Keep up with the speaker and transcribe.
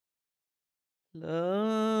لا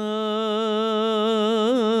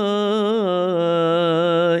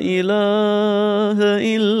إله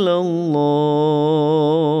إلا الله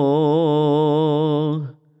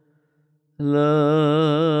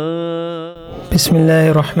بسم الله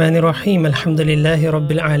الرحمن الرحيم الحمد لله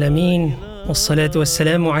رب العالمين والصلاة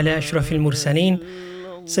والسلام على أشرف المرسلين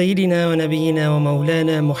سيدنا ونبينا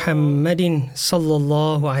ومولانا محمد صلى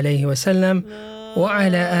الله عليه وسلم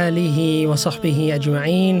وعلى آله وصحبه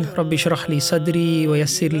أجمعين. رب اشرح لي صدري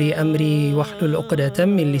ويسر لي أمري واحلل عقدة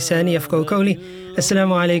من لساني يفقهوا قولي.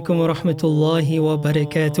 Assalamu alaikum wa rahmatullahi wa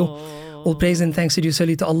barakatuh. All praise and thanks are due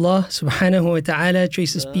solely to Allah subhanahu wa ta'ala.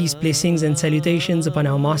 Choicest peace, blessings and salutations upon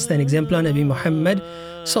our master and exemplar Nabi Muhammad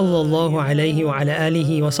sallallahu alayhi wa ala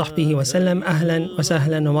alihi wa sahbihi wa sallam. Ahlan wa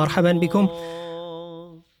sahlan wa marhaban bikum.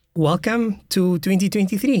 Welcome to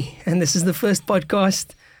 2023, and this is the first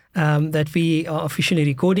podcast that we are officially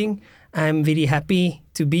recording. I'm very happy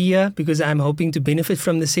to be here because I'm hoping to benefit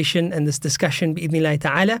from the session and this discussion bi'idhnillahi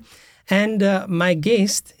ta'ala. And my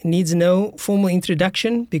guest needs no formal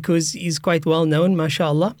introduction because he's quite well known,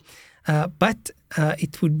 mashallah. But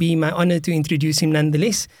it would be my honor to introduce him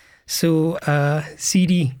nonetheless. So,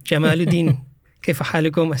 Sidi Jamaluddin, kaifa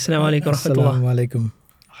halukum? Assalamu alaikum rahmatullah. Assalamu alaikum.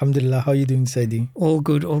 Alhamdulillah, how are you doing, Saidi? All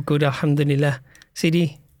good, alhamdulillah.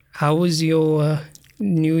 Sidi, how was your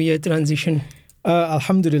New Year transition?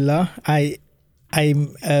 Alhamdulillah, I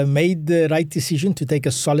made the right decision to take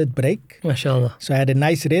a solid break. MashaAllah. So I had a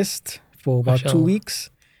nice rest for about 2 weeks.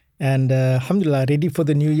 And alhamdulillah, ready for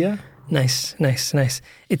the new year. Nice.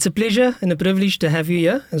 It's a pleasure and a privilege to have you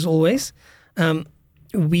here, as always.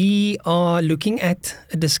 We are looking at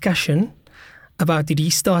a discussion about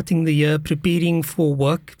restarting the year, preparing for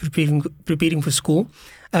work, preparing for school.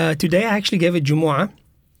 Today I actually gave a Jumu'ah.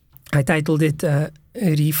 I titled it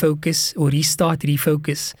Refocus or Restart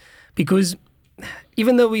Refocus, because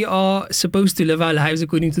even though we are supposed to live our lives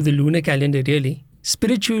according to the lunar calendar, really,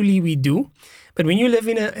 spiritually we do. But when you live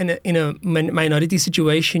in a minority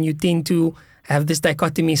situation, you tend to have this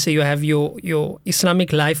dichotomy. So you have your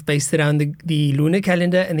Islamic life based around the lunar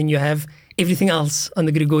calendar, and then you have everything else on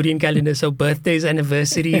the Gregorian calendar. So birthdays,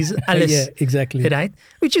 anniversaries, alles. Yeah, exactly. Right?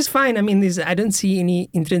 Which is fine. I mean, I don't see any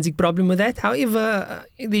intrinsic problem with that. However,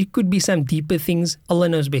 there could be some deeper things. Allah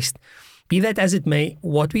knows best. Be that as it may,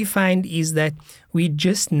 what we find is that we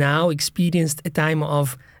just now experienced a time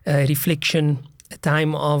of reflection, a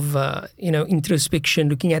time of introspection,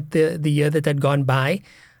 looking at the year that had gone by,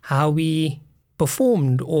 how we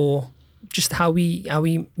performed, or just how we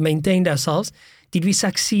maintained ourselves. Did we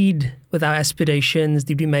succeed with our aspirations?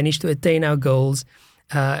 Did we manage to attain our goals?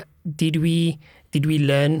 Did we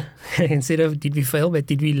learn instead of did we fail, but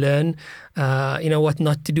did we learn what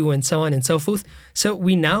not to do, and so on and so forth. So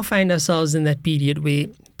we now find ourselves in that period where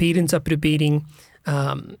parents are preparing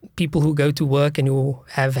people who go to work and who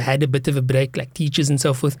have had a bit of a break, like teachers and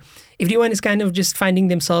so forth. Everyone is kind of just finding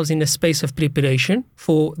themselves in a space of preparation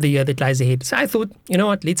for the year that lies ahead. So I thought, you know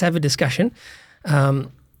what, let's have a discussion.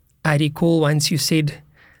 I recall once you said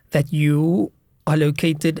that you are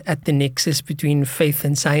located at the nexus between faith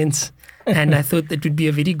and science. And I thought that would be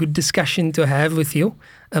a very good discussion to have with you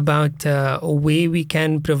about where we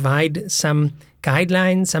can provide some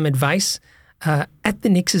guidelines, some advice at the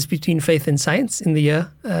nexus between faith and science in the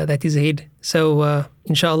year that is ahead. So,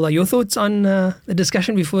 inshallah, your thoughts on the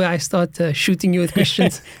discussion before I start shooting you with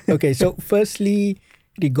questions? Okay, so firstly,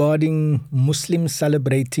 regarding Muslims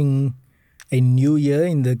celebrating a new year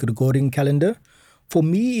in the Gregorian calendar, for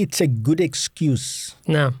me, it's a good excuse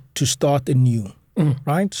to start anew.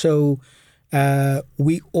 Right? So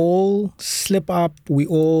we all slip up. We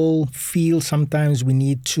all feel sometimes we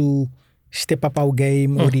need to step up our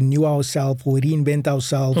game or renew ourselves or reinvent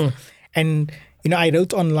ourselves. And, I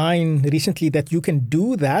wrote online recently that you can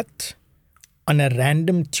do that on a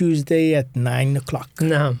random Tuesday at 9 o'clock.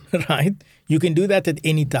 No. Right? You can do that at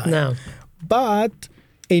any time. No. But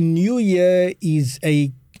a new year is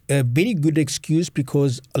a very good excuse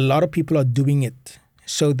because a lot of people are doing it.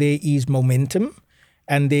 So there is momentum.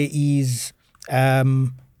 And there is,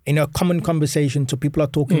 common conversation. So people are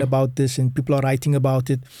talking about this and people are writing about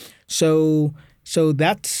it. So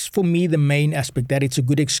that's, for me, the main aspect, that it's a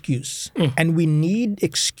good excuse. And we need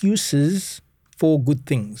excuses for good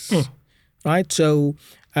things, right? So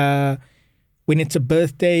when it's a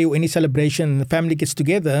birthday or any celebration and the family gets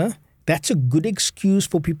together, that's a good excuse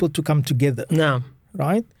for people to come together,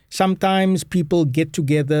 right? Sometimes people get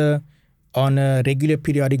together on a regular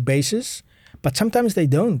periodic basis, but sometimes they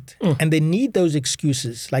don't, and they need those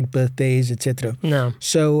excuses like birthdays, etc. No.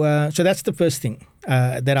 So that's the first thing.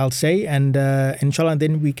 that I'll say, and inshallah,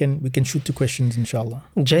 then we can shoot to questions, inshallah.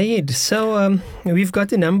 Jayed. So we've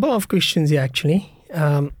got a number of questions here actually.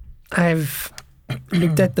 I've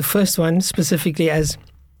looked at the first one specifically as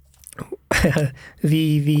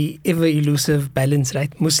the ever elusive balance,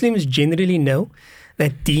 right? Muslims generally know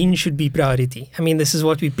that deen should be priority. I mean, this is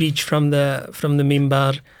what we preach from the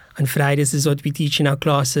mimbar on Fridays. This is what we teach in our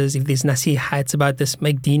classes. If there's nasihats about this,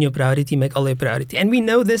 make deen your priority, make Allah your priority. And we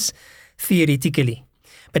know this theoretically.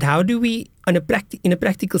 But how do we, in a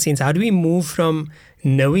practical sense, how do we move from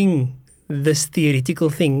knowing this theoretical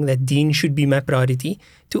thing that deen should be my priority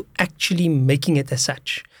to actually making it as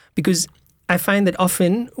such? Because I find that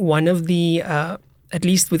often one of the, at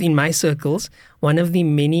least within my circles, one of the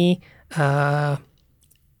many,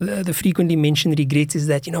 the frequently mentioned regrets is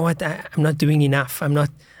that, you know what, I'm not doing enough. I'm not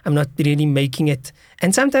really making it.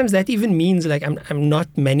 And sometimes that even means like I'm not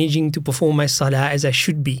managing to perform my salah as I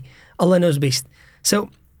should be. Allah knows best. So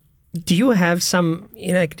do you have some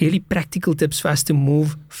like really practical tips for us to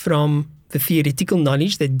move from the theoretical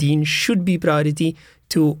knowledge that deen should be priority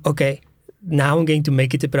to, okay, now I'm going to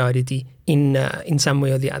make it a priority in some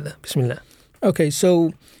way or the other? Bismillah. Okay,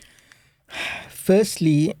 so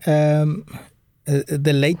firstly,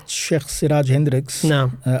 the late Sheikh Siraj Hendricks,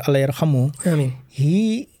 No. Allah yarhamu, I mean,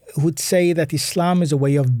 he would say that Islam is a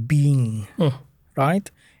way of being, right?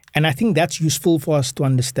 And I think that's useful for us to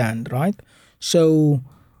understand, right? So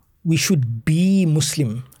we should be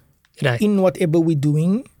Muslim right. in whatever we're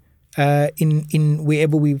doing, in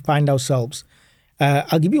wherever we find ourselves.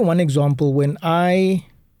 I'll give you one example. When I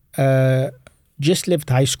just left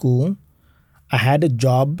high school, I had a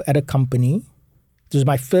job at a company. It was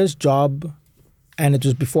my first job, and it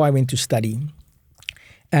was before I went to study.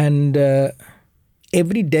 And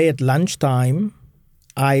every day at lunchtime,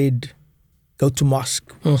 I'd go to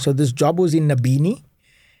mosque. So this job was in Nabini,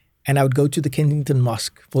 and I would go to the Kensington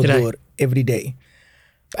Mosque for Right. Dhuhr every day.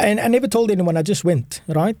 And I never told anyone, I just went,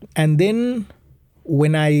 right? And then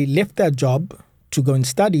when I left that job to go and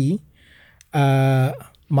study,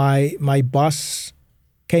 my boss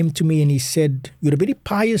came to me and he said, "You're a very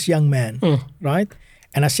pious young man," right?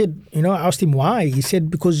 And I said, I asked him why. He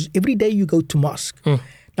said, "Because every day you go to mosque."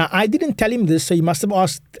 Now, I didn't tell him this, so he must have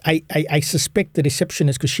asked, I suspect the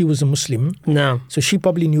receptionist, because she was a Muslim. No. So she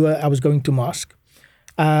probably knew I was going to mosque.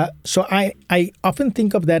 So I often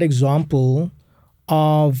think of that example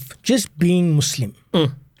of just being Muslim,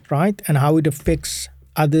 right? And how it affects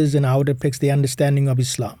others and how it affects the understanding of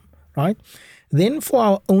Islam, right? Then for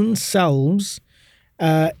our own selves,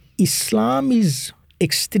 Islam is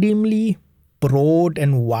extremely broad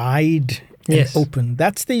and wide and Yes. open.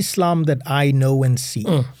 That's the Islam that I know and see.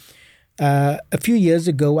 A few years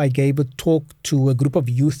ago, I gave a talk to a group of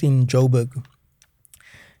youth in Joburg.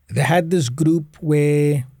 They had this group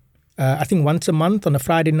where I think once a month on a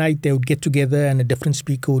Friday night, they would get together and a different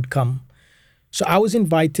speaker would come. So I was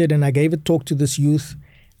invited and I gave a talk to this youth.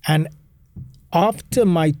 And after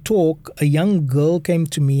my talk, a young girl came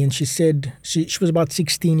to me and she said, she was about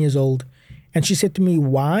 16 years old. And she said to me,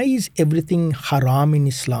 "Why is everything haram in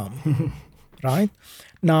Islam?" Right?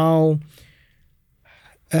 Now,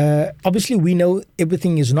 obviously we know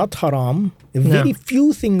everything is not haram. Very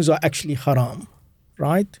few things are actually haram,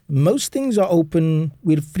 right? Most things are open.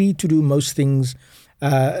 We're free to do most things.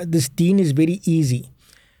 This deen is very easy.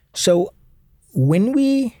 So when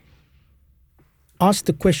we ask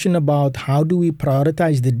the question about how do we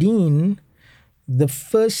prioritize the deen, the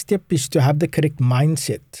first step is to have the correct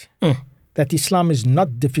mindset. That Islam is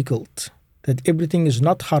not difficult, that everything is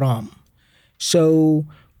not haram. So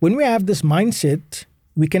when we have this mindset,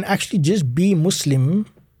 we can actually just be Muslim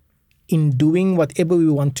in doing whatever we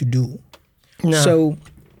want to do. No. So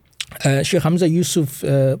Sheikh Hamza Yusuf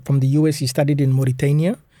from the US, he studied in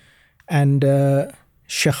Mauritania. And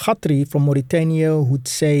Sheikh Khatri from Mauritania would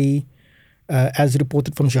say, as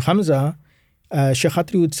reported from Sheikh Hamza, Sheikh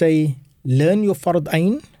Khatri would say, "Learn your Fard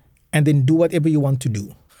Ain and then do whatever you want to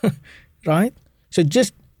do." Right? So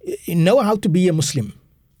just know how to be a Muslim.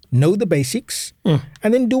 Know the basics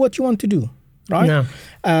and then do what you want to do. Right? No.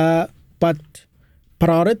 But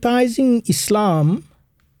prioritizing Islam,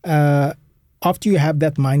 after you have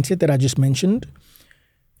that mindset that I just mentioned,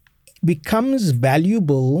 becomes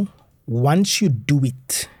valuable once you do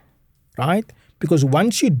it. Right? Because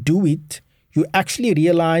once you do it, you actually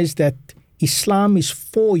realize that Islam is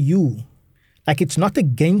for you. Like it's not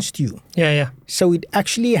against you. Yeah. So it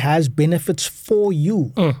actually has benefits for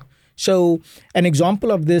you. So an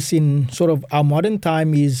example of this in sort of our modern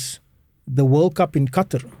time is the World Cup in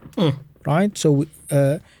Qatar, right? So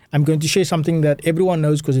I'm going to share something that everyone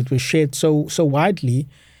knows because it was shared so widely,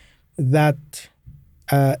 that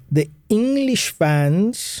the English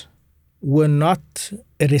fans were not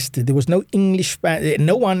arrested. There was no English fan,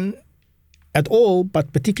 no one at all,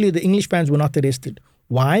 but particularly the English fans were not arrested.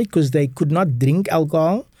 Why? Because they could not drink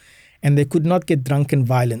alcohol and they could not get drunk and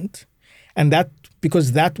violent. And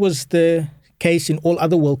because that was the case in all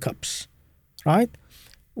other World Cups, right?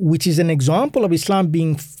 Which is an example of Islam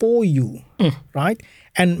being for you, right?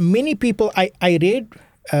 And many people, I read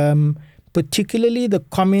particularly the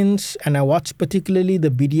comments and I watched particularly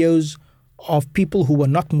the videos of people who were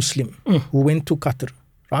not Muslim, who went to Qatar,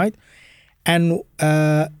 right? And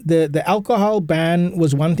the alcohol ban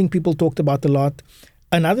was one thing people talked about a lot.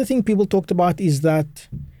 Another thing people talked about is that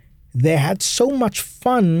they had so much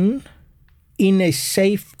fun in a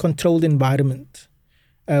safe, controlled environment.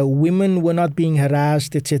 Women were not being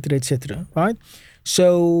harassed, etc., right?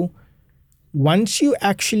 So once you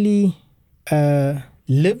actually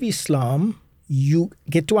live Islam, you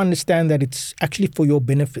get to understand that it's actually for your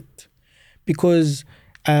benefit. Because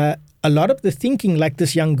a lot of the thinking, like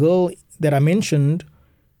this young girl that I mentioned,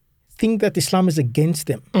 think that Islam is against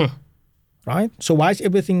them, right? So why is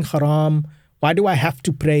everything haram? Why do I have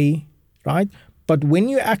to pray, right? But when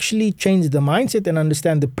you actually change the mindset and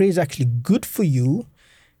understand the prayer is actually good for you,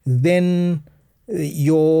 then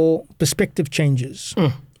your perspective changes.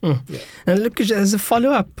 Yeah. And look, as a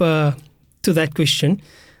follow-up to that question,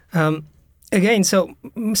 again, so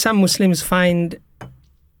some Muslims find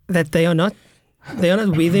that they are not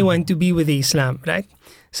where they want to be with Islam, right?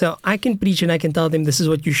 So I can preach and I can tell them this is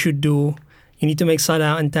what you should do. You need to make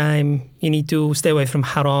salah on time. You need to stay away from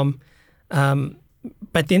haram.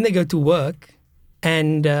 But then they go to work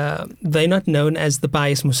and they're not known as the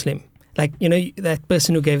pious Muslim. Like, that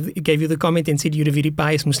person who gave you the comment and said you're a very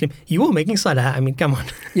pious Muslim. You were making salah. I mean, come on.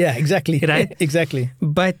 Yeah, exactly. Right? Exactly.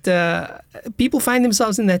 But people find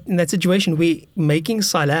themselves in that situation where making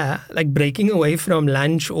salah, like breaking away from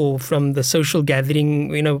lunch or from the social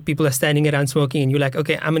gathering, people are standing around smoking and you're like,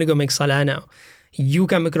 okay, I'm going to go make salah now. You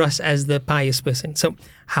come across as the pious person. So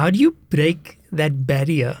how do you break that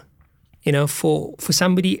barrier, for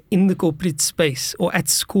somebody in the corporate space or at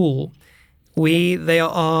school where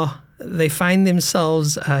they find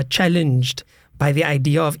themselves challenged by the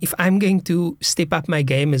idea of, if I'm going to step up my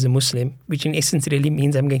game as a Muslim, which in essence really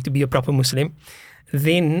means I'm going to be a proper Muslim,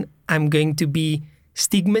 then I'm going to be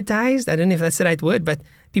stigmatized. I don't know if that's the right word, but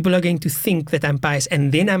people are going to think that I'm pious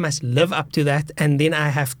and then I must live up to that and then I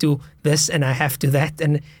have to this and I have to that.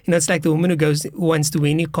 And, it's like the woman who wants to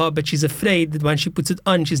wear niqab, but she's afraid that once she puts it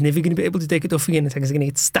on, she's never going to be able to take it off again. It's like it's going to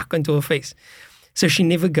get stuck onto her face. So she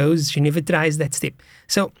never tries that step.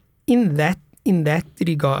 So in that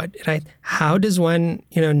regard, right, how does one,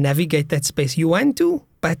 navigate that space? You want to,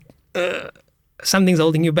 but something's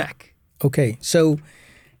holding you back. Okay, so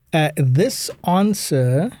this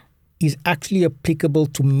answer is actually applicable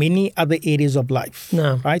to many other areas of life,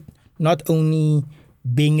 right? Not only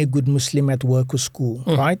being a good Muslim at work or school,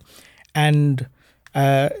 right? And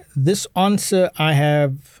this answer I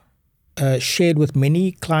have shared with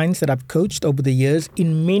many clients that I've coached over the years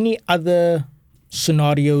in many other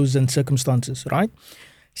scenarios and circumstances, right?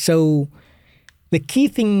 So the key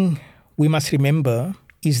thing we must remember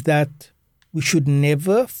is that we should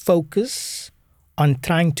never focus on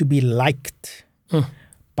trying to be liked,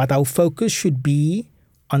 but our focus should be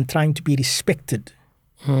on trying to be respected,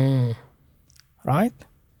 right?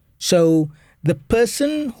 So the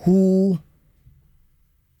person who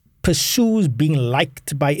pursues being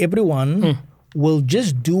liked by everyone will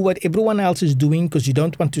just do what everyone else is doing because you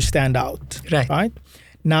don't want to stand out, right?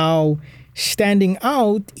 Now, standing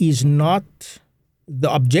out is not the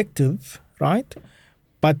objective, right?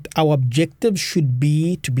 But our objective should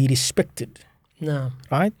be to be respected,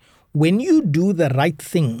 right? When you do the right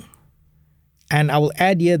thing, and I will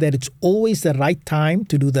add here that it's always the right time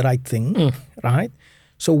to do the right thing, right?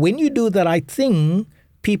 So when you do the right thing,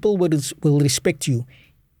 people will respect you.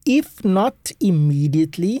 If not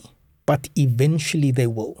immediately, but eventually they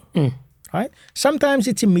will, right? Sometimes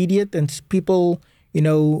it's immediate and people,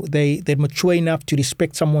 they're mature enough to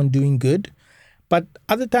respect someone doing good. But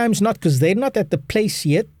other times not, because they're not at the place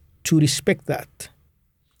yet to respect that,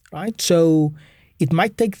 right? So it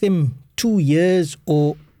might take them 2 years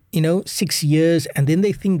or, 6 years, and then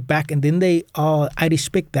they think back and then I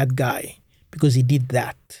respect that guy because he did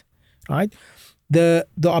that, right? The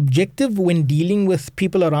objective when dealing with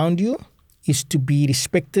people around you is to be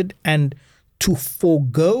respected and to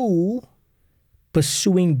forego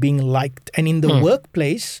pursuing being liked. And in the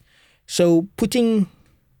workplace, so putting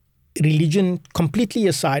religion completely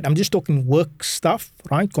aside, I'm just talking work stuff,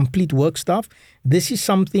 right? Complete work stuff. This is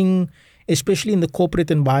something, especially in the corporate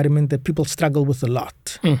environment, that people struggle with a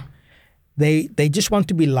lot. they just want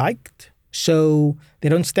to be liked. So they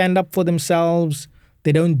don't stand up for themselves.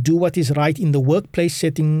 They don't do what is right in the workplace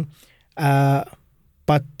setting.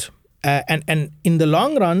 But in the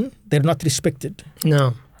long run, they're not respected.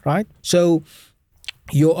 No. Right? So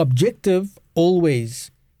your objective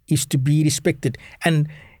always is to be respected. And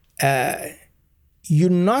you're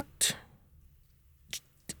not,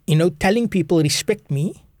 telling people respect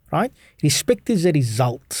me, right? Respect is a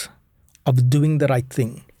result of doing the right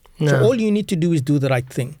thing. No. So all you need to do is do the right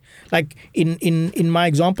thing. Like in my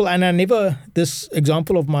example, and this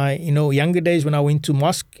example of my, younger days when I went to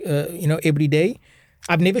mosque, every day,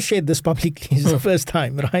 I've never shared this publicly. It's the first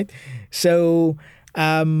time, right? So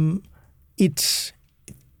it's,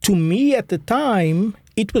 to me at the time,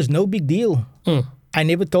 it was no big deal. I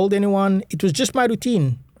never told anyone. It was just my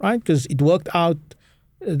routine, right? Because it worked out.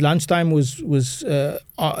 Lunchtime was in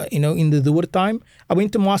the Dhuhr time. I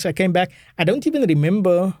went to mosque. I came back. I don't even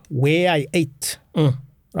remember where I ate,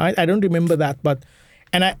 right? I don't remember that.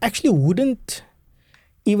 And I actually wouldn't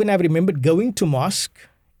even have remembered going to mosque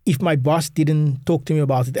if my boss didn't talk to me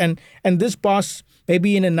about it. And this boss,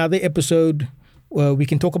 maybe in another episode, we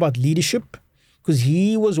can talk about leadership, because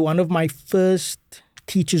he was one of my first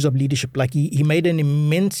teachers of leadership. Like he made an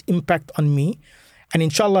immense impact on me. And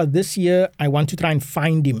inshallah, this year, I want to try and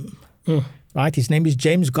find him. Right? His name is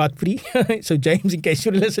James Godfrey. So James, in case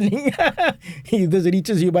you're listening, this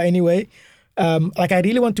reaches you by any way. I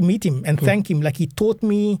really want to meet him and thank him. Like, he taught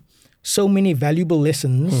me so many valuable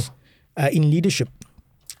lessons in leadership.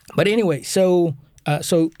 But anyway, so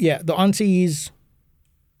the answer is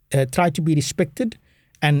try to be respected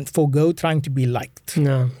and forgo trying to be liked.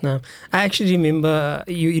 No. I actually remember,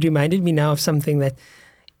 you reminded me now of something that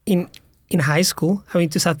in high school, I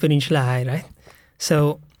went to South Peninsula High, right?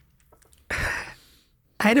 So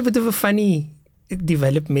I had a bit of a funny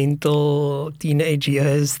developmental teenage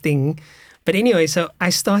years thing. But anyway, so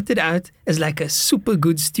I started out as like a super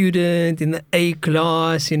good student in the A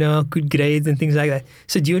class, good grades and things like that.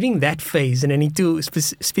 So during that phase, and I need to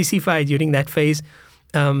specify during that phase,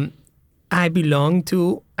 I belonged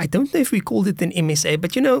to, I don't know if we called it an MSA,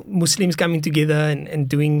 but Muslims coming together and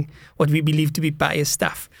doing what we believe to be pious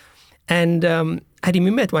stuff. And I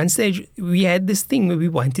remember at one stage, we had this thing where we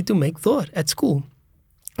wanted to make dhuhr at school.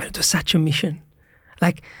 And it was such a mission.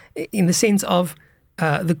 Like, in the sense of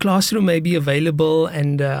the classroom may be available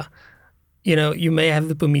and, you may have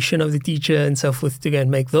the permission of the teacher and so forth to go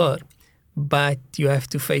and make dhuhr. But you have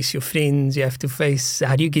to face your friends. You have to face,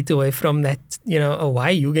 how do you get away from that, why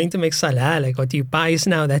are you going to make salah? Like, what are you pious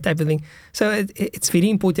now? That type of thing. So it's very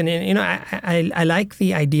important. And, I like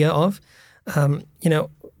the idea of,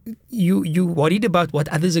 you worried about what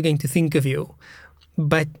others are going to think of you,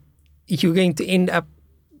 but you're going to end up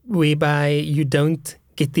whereby you don't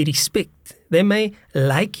get the respect. They may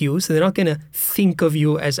like you, so they're not going to think of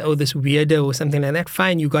you as, this weirdo or something like that.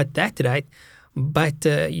 Fine, you got that right, but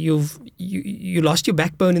you lost your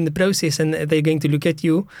backbone in the process, and they're going to look at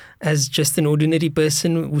you as just an ordinary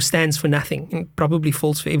person who stands for nothing and probably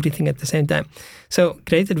falls for everything at the same time. So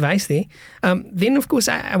great advice there. Then, of course,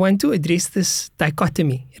 I want to address this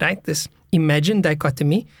dichotomy, right? This imagined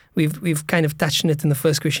dichotomy. We've kind of touched on it in the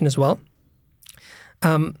first question as well.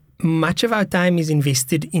 Much of our time is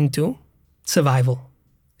invested into survival,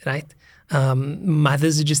 right?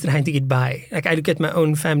 Mothers are just trying to get by. Like, I look at my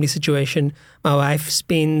own family situation. My wife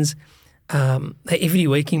spends every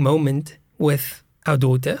waking moment with our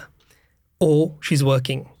daughter, or she's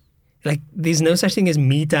working. Like, there's no such thing as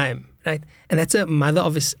me time, right? And that's a mother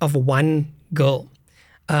of one girl.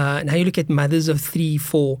 Now you look at mothers of 3,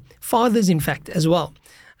 4, fathers, in fact, as well.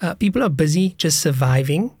 People are busy just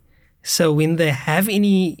surviving. So when they have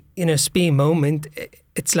any, spare moment,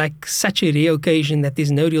 it's like such a rare occasion that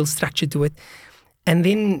there's no real structure to it. And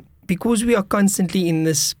then, because we are constantly in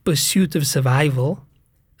this pursuit of survival,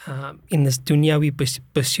 in this dunyawi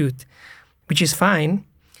pursuit, which is fine,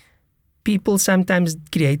 people sometimes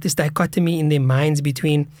create this dichotomy in their minds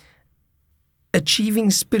between achieving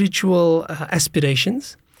spiritual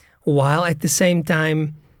aspirations while at the same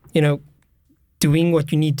time, doing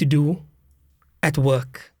what you need to do at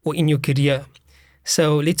work or in your career.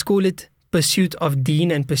 So let's call it pursuit of deen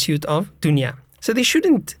and pursuit of dunya. So there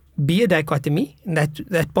shouldn't be a dichotomy.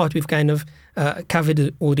 That part we've kind of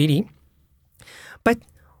covered already. But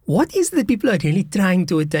what is it that people are really trying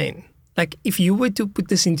to attain? Like, if you were to put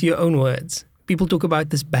this into your own words, people talk about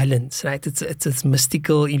this balance, right? It's this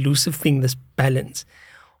mystical, elusive thing, this balance.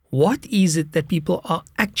 What is it that people are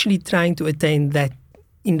actually trying to attain that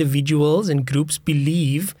individuals and groups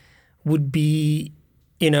believe would be,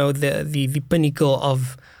 the pinnacle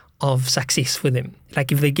of success for them?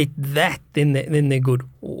 Like if they get that, then they're good.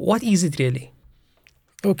 What is it really?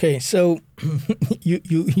 Okay, so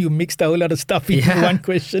you mixed a whole lot of stuff into Yeah. one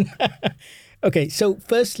question. Okay, so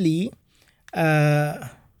firstly, I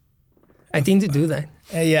tend to do that.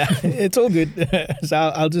 yeah, it's all good. So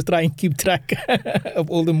I'll just try and keep track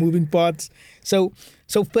of all the moving parts. So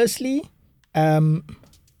firstly,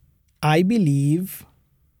 I believe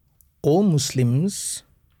all Muslims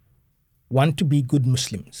want to be good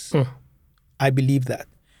Muslims. I believe that.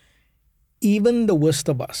 Even the worst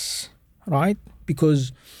of us, right?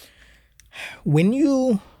 Because when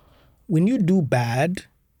you do bad,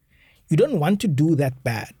 you don't want to do that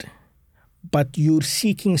bad, but you're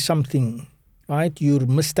seeking something, right? You're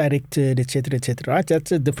misdirected, etc., right?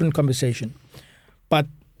 That's a different conversation. But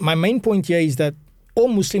my main point here is that all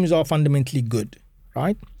Muslims are fundamentally good,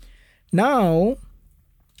 right? Now,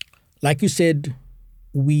 like you said,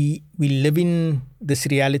 we live in this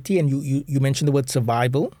reality, and you mentioned the word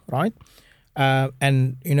survival, right?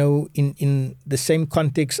 And in the same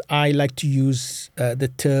context, I like to use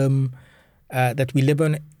the term that we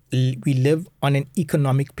live on an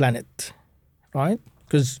economic planet, right?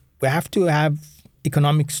 Because we have to have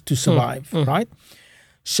economics to survive, right?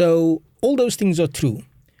 So all those things are true,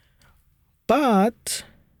 but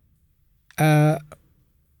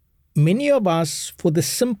many of us, for the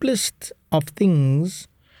simplest of things,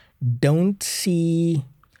 don't see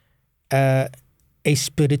a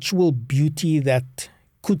spiritual beauty that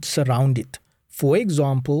could surround it. For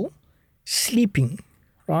example, sleeping,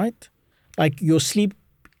 right? Like your sleep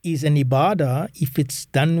is an ibadah if it's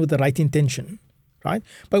done with the right intention, right?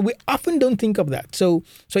 But we often don't think of that. So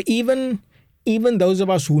even those of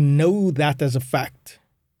us who know that as a fact,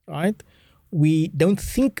 right? We don't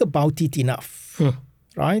think about it enough,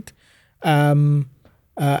 right? I've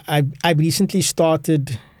recently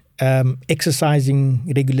started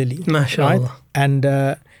exercising regularly, MashaAllah.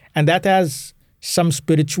 right? And that has some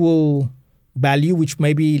spiritual value, which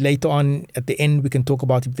maybe later on at the end we can talk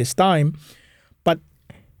about if there's time. But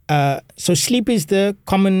so sleep is the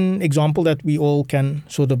common example that we all can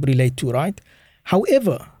sort of relate to, right?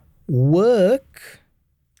 However, work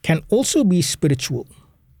can also be spiritual,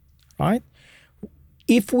 right?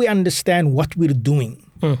 If we understand what we're doing,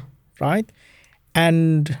 right?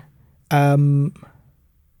 And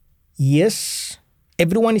yes,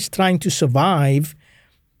 everyone is trying to survive,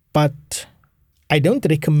 but I don't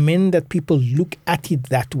recommend that people look at it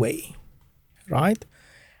that way, right?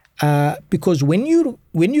 Because when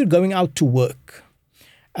you're going out to work,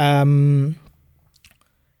 you're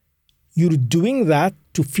doing that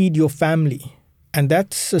to feed your family, and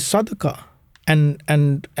that's a sadaqah. And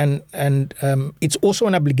it's also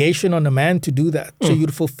an obligation on a man to do that. So you're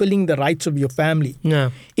fulfilling the rights of your family.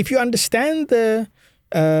 No. If you understand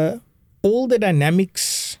all the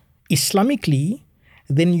dynamics Islamically,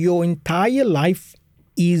 then your entire life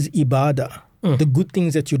is ibadah, the good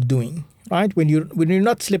things that you're doing, right? When you're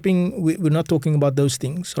not sleeping, we're not talking about those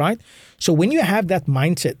things, right? So when you have that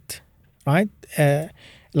mindset, right?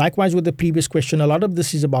 Likewise with the previous question, a lot of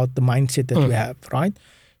this is about the mindset that we have, right?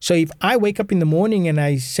 So if I wake up in the morning and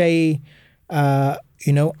I say, I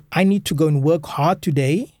need to go and work hard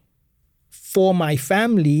today for my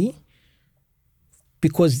family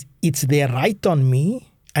because it's their right on me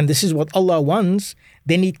and this is what Allah wants,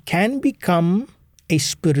 then it can become a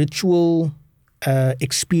spiritual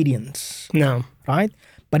experience. No. Right?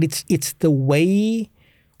 But it's the way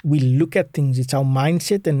we look at things. It's our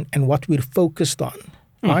mindset and what we're focused on.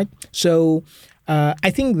 Right? So I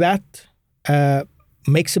think that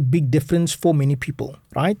makes a big difference for many people,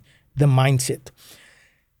 right? The mindset.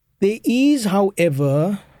 There is,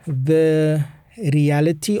 however, the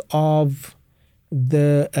reality of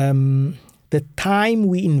the time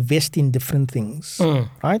we invest in different things,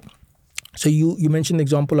 right? So you mentioned the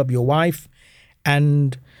example of your wife,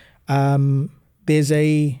 and there's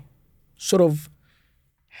a sort of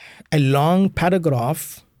a long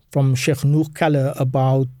paragraph from Sheikh Noor Kaller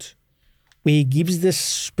about where he gives this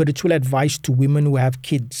spiritual advice to women who have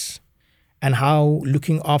kids and how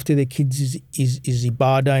looking after their kids is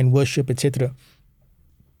ibadah and worship, etc.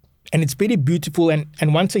 And it's very beautiful. And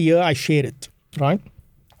once a year I share it, right?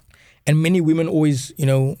 And many women always,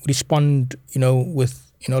 respond,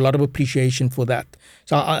 with, a lot of appreciation for that.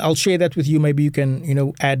 So I'll share that with you. Maybe you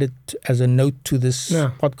can, add it as a note to this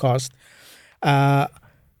podcast.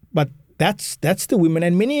 But that's the women.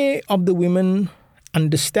 And many of the women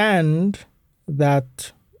understand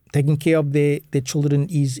that taking care of their children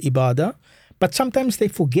is ibadah, but sometimes they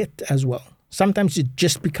forget as well. Sometimes it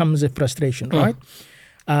just becomes a frustration, right?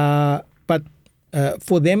 But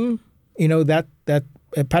for them, that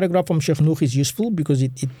a paragraph from Sheikh Nooh is useful because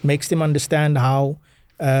it makes them understand how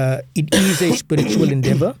it is a spiritual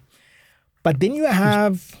endeavor. But then you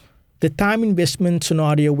have the time investment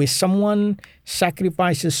scenario where someone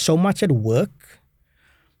sacrifices so much at work,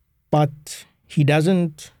 but he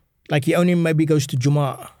doesn't, like he only maybe goes to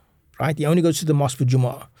Jummah, right? He only goes to the mosque for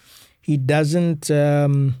Jummah. He doesn't,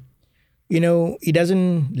 he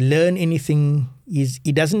doesn't learn anything.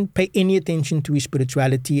 He doesn't pay any attention to his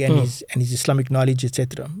spirituality and his Islamic knowledge,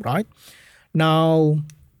 etc. Right? Now,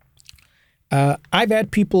 I've had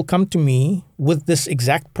people come to me with this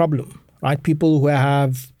exact problem. Right? People who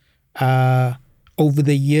have over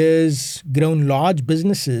the years grown large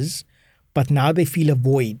businesses, but now they feel a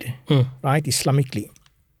void, right? Islamically.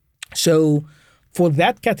 So, for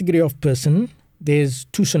that category of person, there's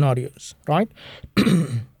two scenarios, right?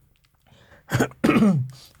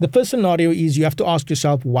 The first scenario is you have to ask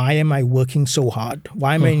yourself, why am I working so hard?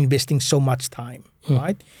 Why am I investing so much time,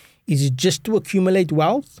 right? Is it just to accumulate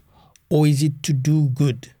wealth or is it to do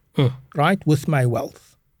good, right, with my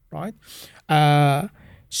wealth, right?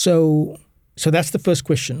 So that's the first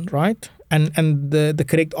question, right? And the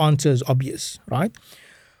correct answer is obvious, right?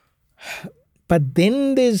 But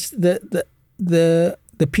then there's the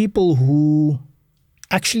people who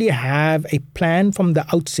actually have a plan from the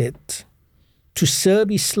outset to serve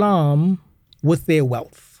Islam with their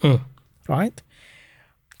wealth, right?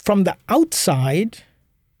 From the outside,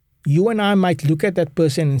 you and I might look at that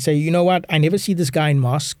person and say, you know what, I never see this guy in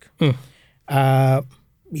mosque.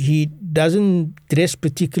 He doesn't dress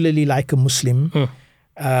particularly like a Muslim.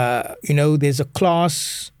 There's a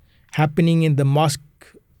class happening in the mosque,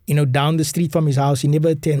 down the street from his house. He never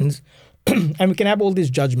attends. And we can have all these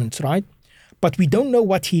judgments, right? But we don't know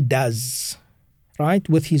what he does, right,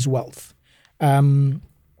 with his wealth.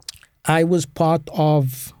 I was part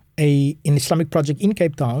of an Islamic project in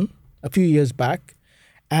Cape Town a few years back,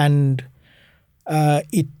 and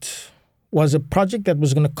it was a project that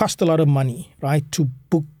was going to cost a lot of money, right, to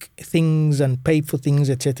book things and pay for things,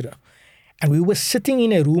 etc. And we were sitting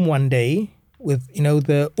in a room one day with,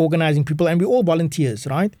 the organizing people, and we're all volunteers,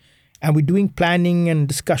 right? And we're doing planning and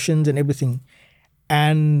discussions and everything.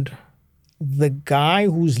 And the guy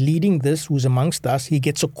who's leading this, who's amongst us, he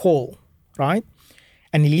gets a call, right?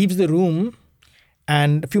 And he leaves the room,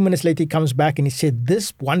 and a few minutes later he comes back and he said,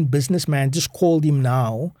 this one businessman just called him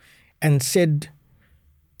now and said,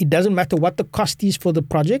 it doesn't matter what the cost is for the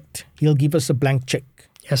project, he'll give us a blank check.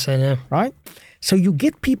 Yes, I know. Right? So you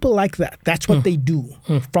get people like that. That's what they do.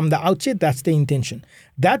 From the outset, that's the intention.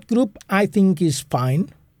 That group, I think, is fine,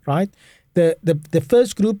 right? The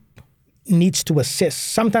first group needs to assess.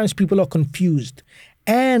 Sometimes people are confused.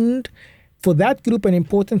 And for that group, an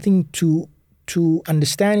important thing to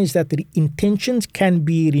understand is that the intentions can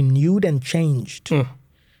be renewed and changed,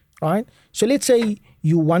 right? So let's say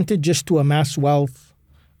you wanted just to amass wealth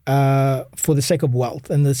for the sake of wealth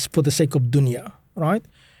and for the sake of dunya, right?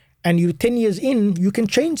 And you're 10 years in, you can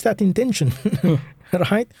change that intention,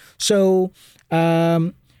 right? So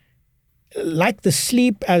like the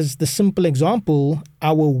sleep as the simple example,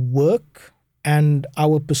 our work and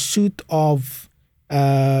our pursuit of,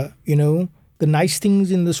 the nice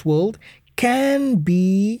things in this world can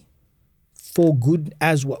be for good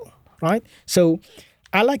as well, right? So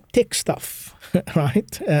I like tech stuff,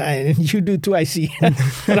 right? And you do too, I see,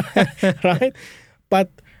 right?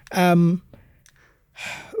 But I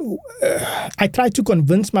try to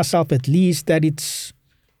convince myself at least that it's,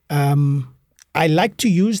 I like to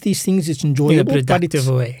use these things, it's enjoyable. In a productive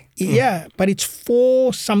way. Yeah, but it's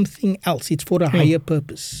for something else. It's for a higher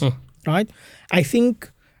purpose, right? I think,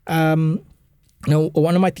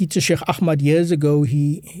 one of my teachers, Sheikh Ahmad, years ago,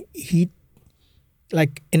 he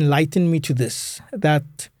like enlightened me to this,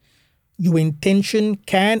 that your intention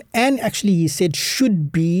can, and actually he said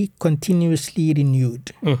should be continuously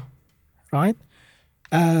renewed, right?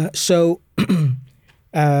 So,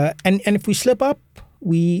 and if we slip up,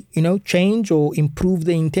 we, change or improve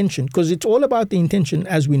the intention, because it's all about the intention,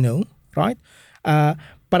 as we know, right?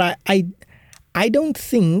 But I don't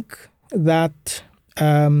think that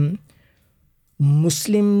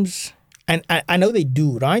Muslims, and I know they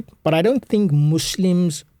do, right? But I don't think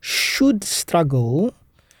Muslims should struggle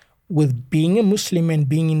with being a Muslim and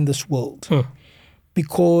being in this world,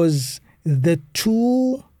 because the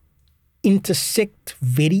two intersect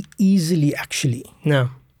very easily, actually. No.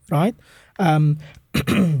 Right?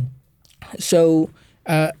 So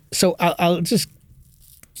I'll just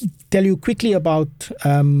tell you quickly about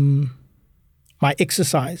my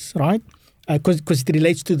exercise, right? Because it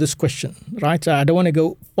relates to this question, right? So I don't want to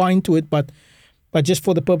go far into it, but just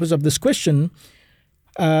for the purpose of this question,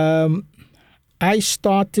 I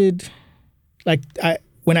started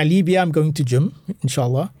When I leave here, I'm going to gym,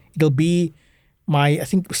 inshallah. It'll be my, I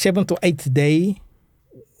think, 7th or 8th day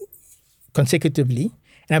consecutively.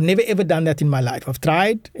 And I've never ever done that in my life. I've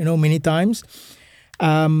tried, many times.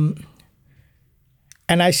 And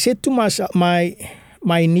I said to myself, my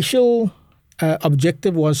initial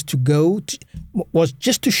objective was was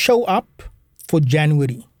just to show up for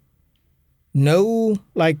January. No,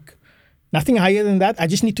 nothing higher than that. I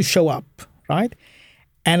just need to show up, right?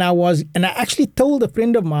 And I actually told a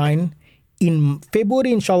friend of mine, in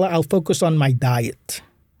February, inshallah, I'll focus on my diet,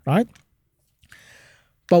 right?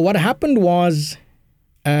 But what happened was,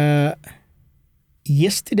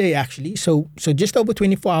 yesterday actually, so just over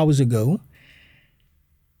 24 hours ago,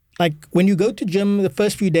 when you go to gym the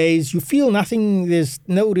first few days, you feel nothing, there's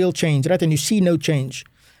no real change, right? And you see no change.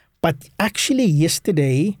 But actually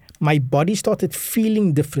yesterday, my body started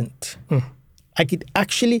feeling different.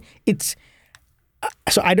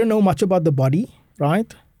 So I don't know much about the body,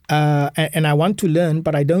 right? And I want to learn,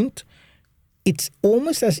 but I don't. It's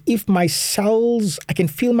almost as if my cells, I can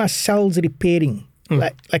feel my cells repairing.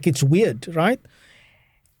 Like it's weird, right?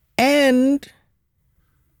 And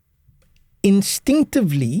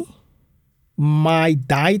instinctively, my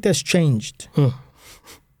diet has changed,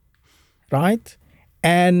 right?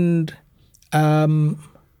 And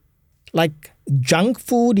junk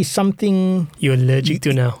food is something you're allergic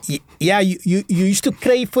to now. Yeah, you used to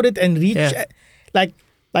crave for it and reach,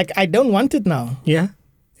 I don't want it now. Yeah.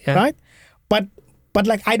 Right? But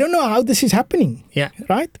I don't know how this is happening. Yeah.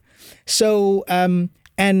 Right? So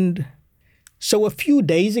so a few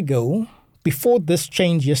days ago, before this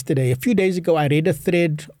change yesterday, a few days ago, I read a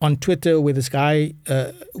thread on Twitter where this guy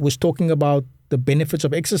was talking about the benefits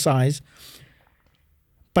of exercise.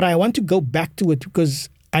 But I want to go back to it because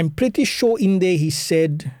I'm pretty sure in there he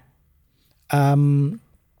said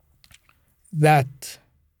that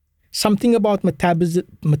something about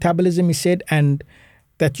metabolism, he said, and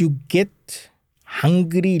that you get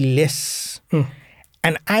hungry less.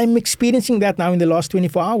 And I'm experiencing that now in the last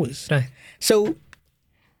 24 hours. Right. So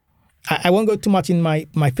I won't go too much in my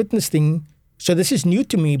fitness thing. So this is new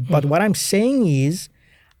to me. But what I'm saying is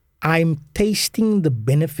I'm tasting the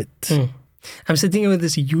benefit. I'm sitting here with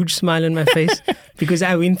this huge smile on my face because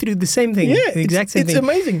I went through the same thing. Yeah, the exact same it's thing.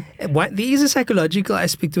 amazing. There is a psychological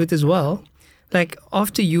aspect to it as well.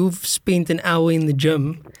 After you've spent an hour in the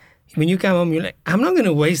gym, when you come home, you're like, I'm not going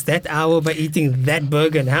to waste that hour by eating that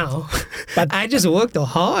burger now. But I just worked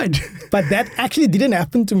hard. But that actually didn't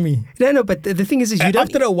happen to me. No, but the thing is you don't...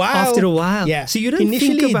 After a while. Yeah. So you don't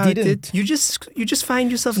Initially think about it. You just find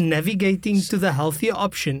yourself navigating to the healthier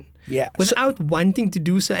option. Yeah. Without wanting to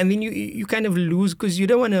do so. And then you kind of lose because you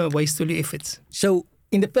don't want to waste all your efforts. So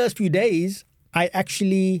in the first few days, I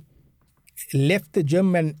actually left the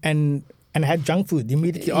gym and had junk food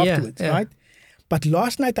immediately afterwards, right? But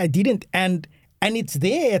last night I didn't. And it's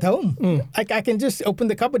there at home. I can just open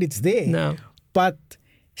the cupboard, it's there. No. But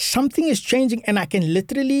something is changing and I can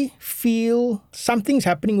literally feel something's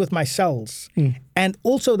happening with my cells. And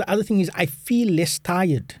also the other thing is I feel less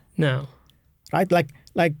tired. No. Right? Like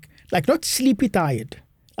not sleepy tired,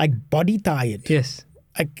 like body tired. Yes.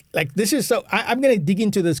 Like this is so. I'm going to dig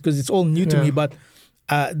into this because it's all new to me. But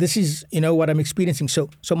this is what I'm experiencing. So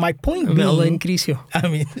my point being, Allah increase you.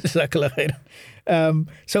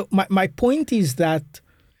 So my point is that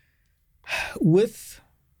with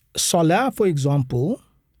Salah, for example,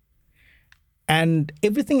 and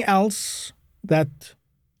everything else that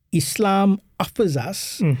Islam offers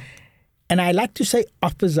us, and I like to say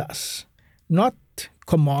offers us, not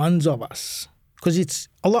commands of us, because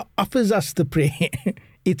Allah offers us the prayer.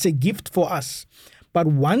 It's a gift for us. But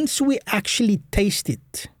once we actually taste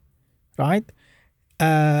it, right,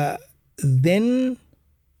 then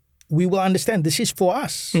we will understand this is for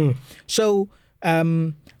us. So,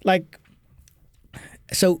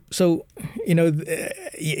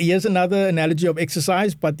 here's another analogy of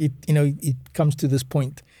exercise, but it comes to this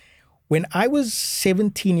point. When I was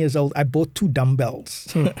 17 years old, I bought 2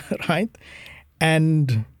 dumbbells, right?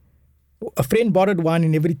 And a friend borrowed one, he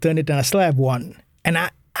never returned it, and I still have one. And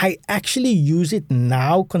I actually use it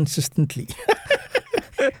now consistently.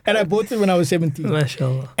 And I bought it when I was 17.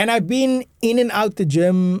 MashaAllah. And I've been in and out the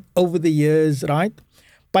gym over the years, right?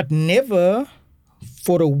 But never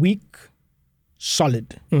for a week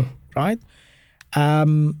solid, right?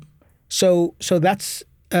 So that's...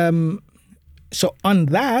 So on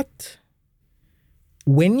that,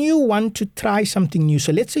 when you want to try something new,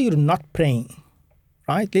 so let's say you're not praying,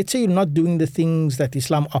 right? Let's say you're not doing the things that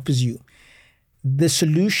Islam offers you. The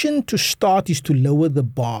solution to start is to lower the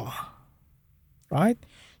bar, right?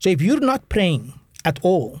 So if you're not praying at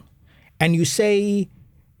all and you say,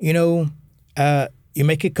 you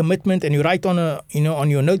make a commitment and you write on on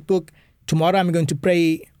your notebook, tomorrow I'm going to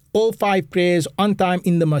pray all 5 prayers on time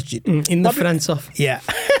in the masjid. In the front of. Yeah.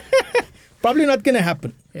 Probably not going to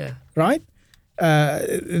happen. Yeah. Right?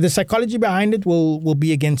 The psychology behind it will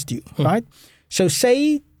be against you. Right? So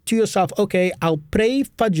say to yourself, okay, I'll pray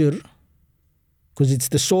Fajr, because it's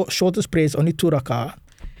the shortest prayer, it's only 2 rak'ah.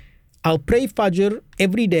 I'll pray Fajr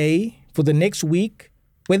every day for the next week,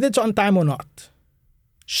 whether it's on time or not.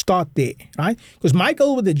 Start there, right? Because my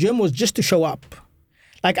goal with the gym was just to show up.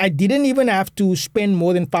 Like, I didn't even have to spend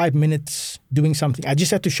more than 5 minutes doing something. I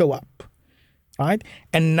just had to show up, right?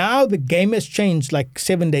 And now the game has changed like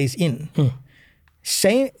 7 days in.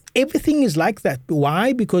 Saying everything is like that.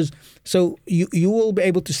 Why? Because so you will be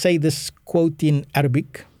able to say this quote in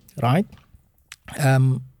Arabic, right?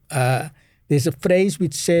 There's a phrase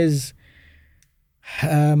which says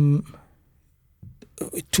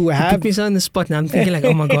to have. Put me so on the spot now. I'm thinking like,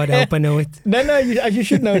 oh my God, I hope I know it. No, you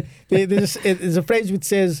should know. There's a phrase which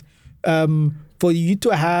says for you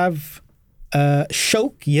to have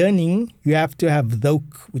shawk, yearning, you have to have dhawq,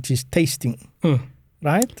 which is tasting,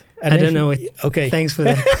 right? I don't know it. Okay. Thanks for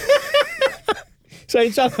that. So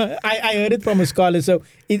I heard it from a scholar. So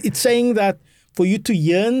it's saying that for you to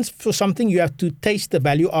yearn for something, you have to taste the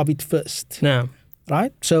value of it first. No.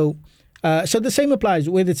 Right? So the same applies,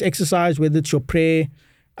 whether it's exercise, whether it's your prayer.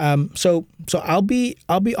 So I'll be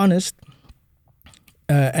honest,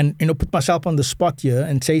 and put myself on the spot here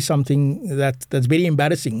and say something that's very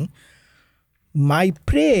embarrassing. My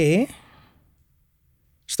prayer,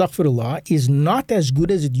 astaghfirullah, is not as good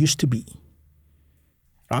as it used to be.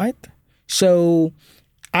 Right? So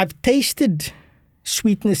I've tasted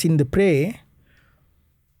sweetness in the prayer,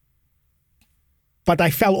 but I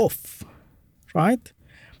fell off, right?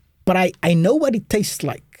 But I know what it tastes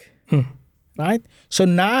like, right? So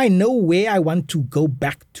now I know where I want to go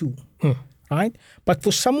back to, right? But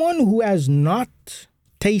for someone who has not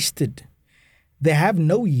tasted, they have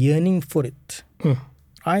no yearning for it,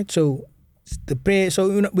 right? So the prayer. So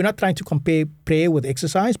we're not trying to compare prayer with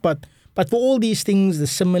exercise, but for all these things, the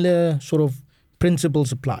similar sort of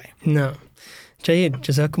principles apply. No. Jayed,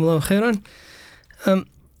 Jazakumullah khairan.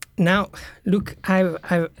 Now, look,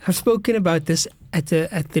 I've spoken about this at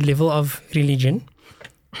the level of religion,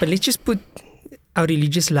 but let's just put our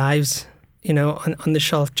religious lives, on the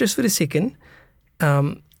shelf just for a second.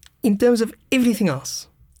 In terms of everything else,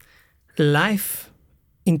 life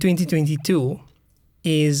in 2022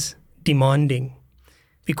 is demanding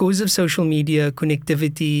because of social media,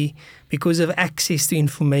 connectivity, because of access to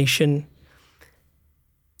information.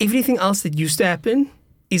 Everything else that used to happen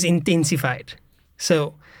is intensified.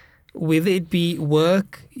 So whether it be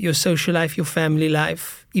work, your social life, your family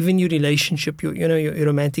life, even your relationship, your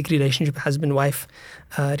romantic relationship, husband-wife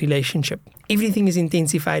relationship, everything is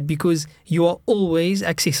intensified because you are always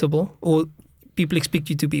accessible, or people expect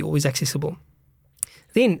you to be always accessible.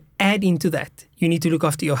 Then add into that, you need to look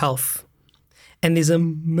after your health. And there's a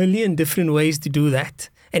million different ways to do that.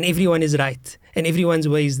 And everyone is right. And everyone's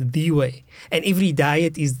way is the way. And every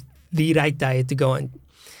diet is the right diet to go on.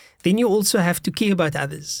 Then you also have to care about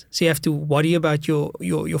others. So you have to worry about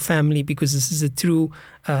your family, because this is a true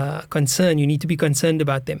concern. You need to be concerned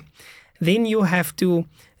about them. Then you have to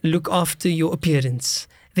look after your appearance.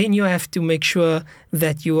 Then you have to make sure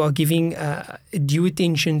that you are giving due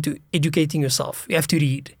attention to educating yourself. You have to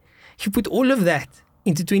read. You put all of that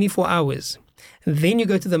into 24 hours. Then you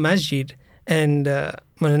go to the masjid, and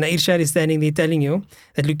Maulana Irshad is standing there telling you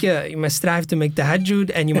that, look here, you must strive to make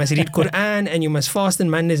tahajjud, and you must read Quran, and you must fast on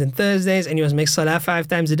Mondays and Thursdays, and you must make salah 5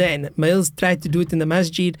 times a day. And males try to do it in the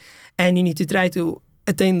masjid, and you need to try to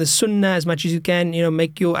attain the sunnah as much as you can,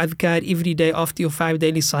 make your adhkar every day after your 5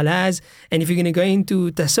 daily salahs. And if you're going to go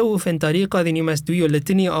into tasawwuf and tariqah, then you must do your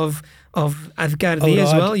litany of adhkar there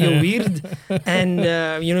as well, your weird.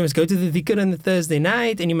 And you must go to the dhikr on the Thursday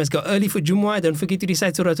night, and you must go early for Jumu'ah. Don't forget to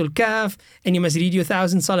recite Surah Al-Kahf, and you must read your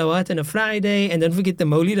 1,000 salawat on a Friday, and don't forget the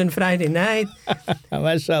Mawlid on Friday night.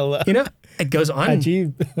 MashaAllah. It goes on.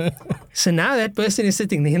 Ajib. So now that person is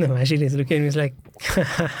sitting there in the masjid, is looking, and he's like,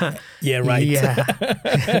 yeah, right. Yeah.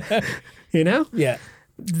 Yeah.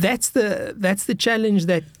 That's the challenge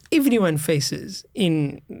that everyone faces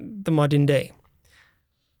in the modern day.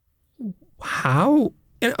 How?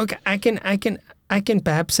 Okay, I can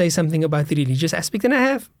perhaps say something about the religious aspect, and I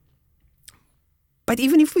have. But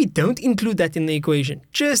even if we don't include that in the equation,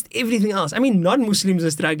 just everything else. I mean, non-Muslims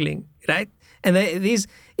are struggling, right? And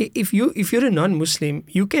if you're a non-Muslim,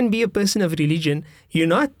 you can be a person of religion. You're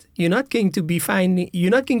not going to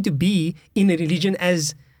be in a religion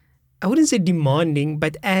as, I wouldn't say demanding,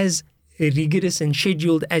 but as rigorous and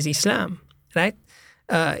scheduled as Islam, right?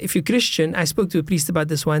 if you're Christian, I spoke to a priest about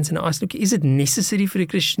this once and I asked, look, is it necessary for a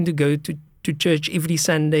Christian to go to church every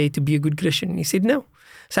Sunday to be a good Christian? And he said, no.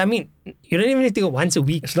 So, I mean, you don't even have to go once a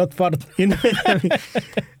week. It's not far. You know what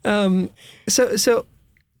I mean? So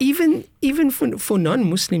even for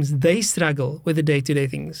non-Muslims, they struggle with the day-to-day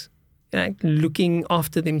things. Like looking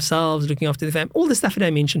after themselves, looking after the family, all the stuff that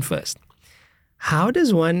I mentioned first. How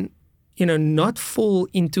does one, not fall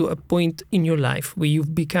into a point in your life where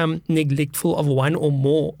you've become neglectful of one or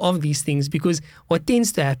more of these things? Because what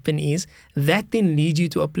tends to happen is that then leads you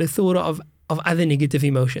to a plethora of other negative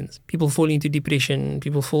emotions. People fall into depression,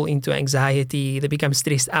 people fall into anxiety, they become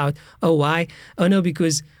stressed out. Oh, why? Oh, no,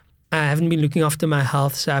 because I haven't been looking after my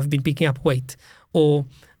health, so I've been picking up weight. Or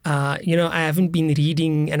I haven't been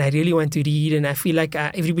reading and I really want to read and I feel like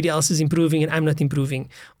everybody else is improving and I'm not improving.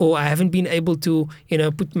 Or I haven't been able to,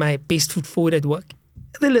 put my best foot forward at work.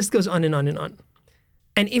 The list goes on and on and on.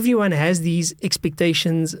 And everyone has these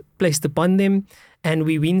expectations placed upon them and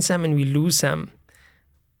we win some and we lose some.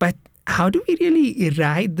 But how do we really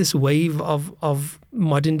ride this wave of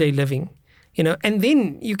modern day living? And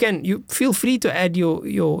then you feel free to add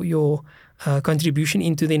your contribution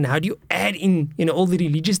into then how do you add in all the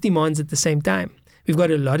religious demands at the same time. We've got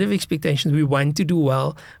a lot of expectations. We want to do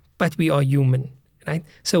well, but we are human, right?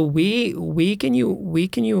 So where can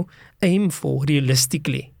you aim for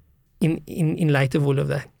realistically in light of all of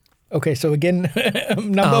that? Okay, so again,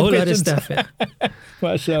 number a of whole lot of questions. stuff. Yeah.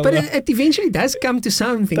 Mashallah. But it eventually does come to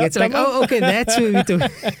something. It's like, oh, okay, that's where we do. No,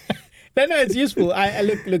 it's useful. I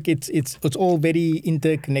look, it's all very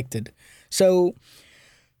interconnected. So,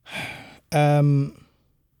 I'll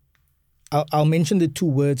mention the two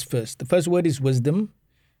words first. The first word is wisdom.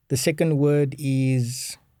 The second word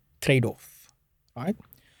is trade-off. Right.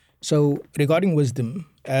 So regarding wisdom,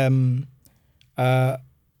 I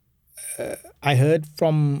heard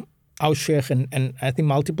from our Sheikh, and I think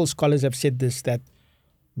multiple scholars have said this, that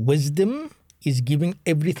wisdom is giving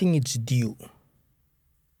everything its due.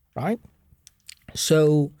 Right?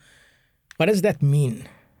 So what does that mean?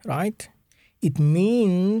 Right? It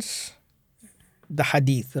means the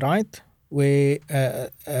hadith, right? Where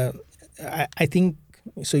I think,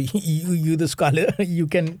 so you the scholar, you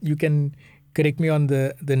can correct me on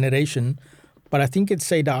the narration, but I think it's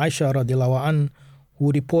Sayyidah Aisha radiallahu anha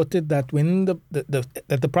who reported that when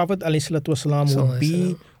the Prophet ﷺ would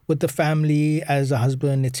be with the family as a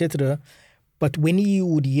husband, etc., but when he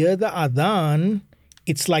would hear the adhan,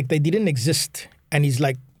 it's like they didn't exist. And he's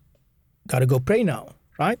like, gotta go pray now,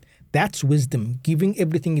 right? That's wisdom, giving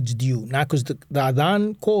everything its due. Now, because the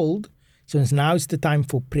adhan called, so now it's the time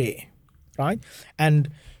for prayer, right? And,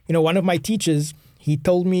 one of my teachers, he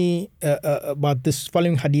told me about this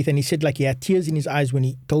following hadith, and he said like he had tears in his eyes when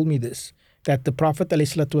he told me this, that the Prophet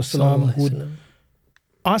ﷺ would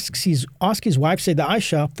ask his wife, Sayyidah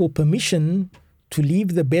Aisha, for permission to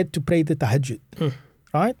leave the bed to pray the tahajjud,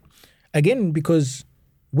 right? Again, because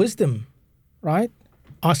wisdom, right?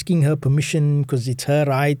 Asking her permission because it's her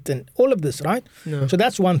right and all of this, right? No. So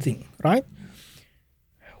that's one thing, right?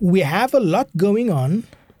 We have a lot going on.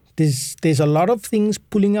 There's a lot of things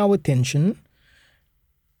pulling our attention,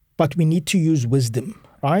 but we need to use wisdom,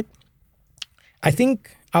 right? I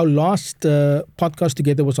think our last podcast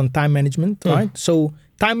together was on time management, right? So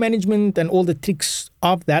time management and all the tricks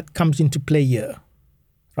of that comes into play here,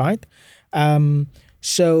 right?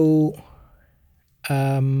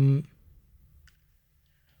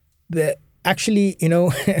 Actually,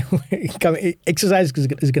 exercise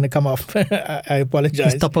is going to come off. I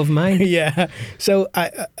apologize. It's top of mind. Yeah. So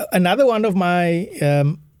another one of my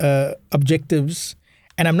objectives,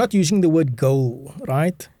 and I'm not using the word goal,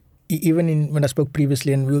 right? Even when I spoke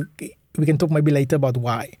previously, and we can talk maybe later about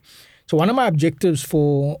why. So one of my objectives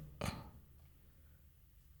for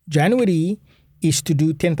January is to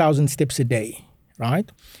do 10,000 steps a day, right?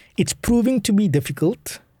 It's proving to be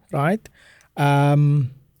difficult, right?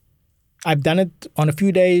 I've done it on a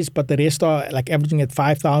few days, but the rest are like averaging at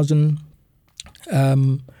 5,000.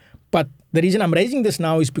 But the reason I'm raising this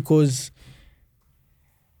now is because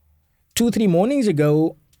 2-3 mornings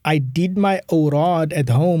ago, I did my awrad at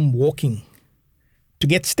home walking to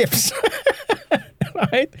get steps.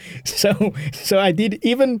 Right? So I did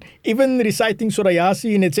even reciting Surah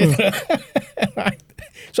Yasin, etc. Right?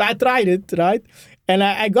 So I tried it, right? And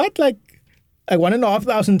I got like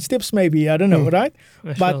 1,500 steps maybe, I don't know, right?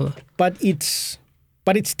 But it's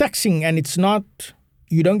taxing, and it's not,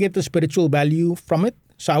 you don't get the spiritual value from it.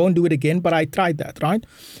 So I won't do it again, but I tried that, right?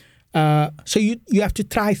 So you have to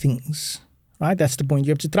try things, right? That's the point.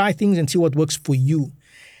 You have to try things and see what works for you.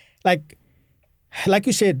 Like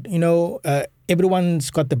you said,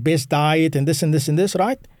 everyone's got the best diet and this and this and this,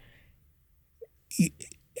 right?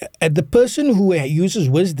 the person who uses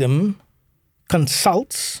wisdom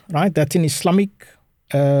consults, right? That's an Islamic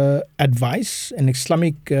advice, an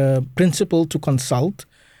Islamic principle to consult.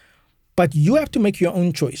 But you have to make your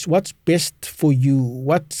own choice. What's best for you?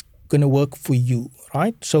 What's going to work for you,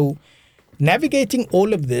 right? So navigating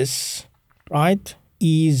all of this, right,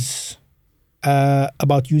 is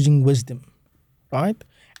about using wisdom, right?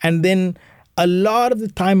 And then a lot of the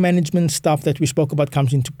time management stuff that we spoke about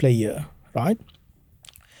comes into play here, right?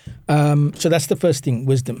 So that's the first thing,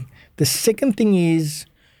 wisdom. The second thing is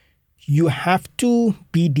you have to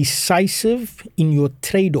be decisive in your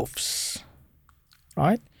trade-offs,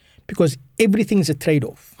 right? Because everything's a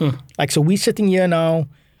trade-off. Like, so we're sitting here now,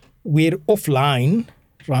 we're offline,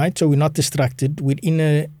 right? So we're not distracted. We're in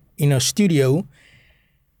a studio.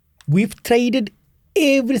 We've traded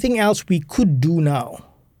everything else we could do now,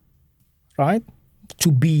 right?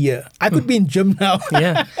 To be here. I could be in gym now.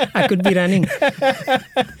 Yeah, I could be running.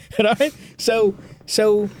 Right? So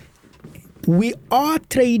we are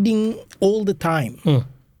trading all the time,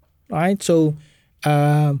 right? So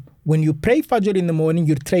when you pray Fajr in the morning,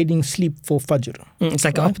 you're trading sleep for Fajr. It's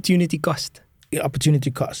like right? opportunity cost.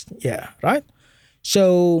 Opportunity cost, yeah, right?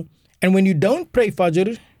 So, and when you don't pray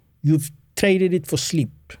Fajr, you've traded it for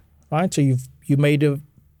sleep, right? So you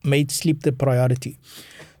made sleep the priority.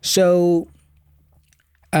 So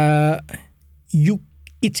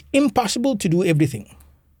it's impossible to do everything,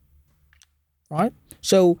 right?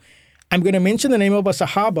 So I'm going to mention the name of a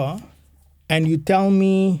Sahaba, and you tell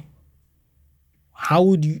me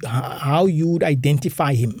how you would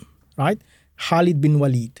identify him, right? Khalid bin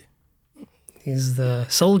Walid. He's the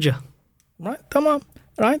soldier. Right, tamam,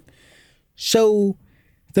 right? So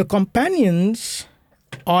the companions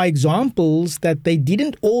are examples that they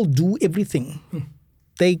didn't all do everything.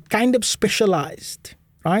 They kind of specialized,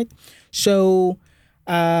 right? So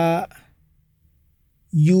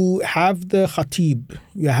you have the khatib,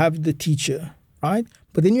 you have the teacher, right?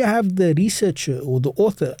 But then you have the researcher or the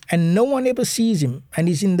author, and no one ever sees him, and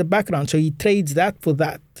he's in the background. So he trades that for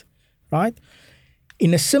that, right?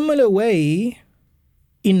 In a similar way,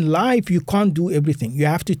 in life, you can't do everything. You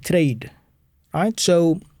have to trade, right?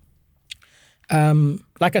 So,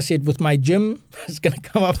 like I said, with my gym, it's going to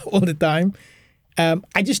come up all the time.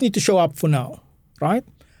 I just need to show up for now, right?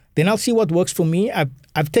 Then I'll see what works for me.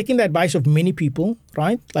 I've taken the advice of many people,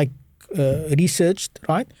 right? Like researched,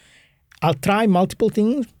 right? I'll try multiple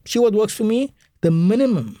things, see what works for me, the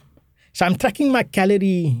minimum. So I'm tracking my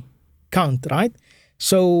calorie count, right?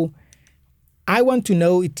 So I want to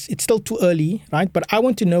know, it's still too early, right? But I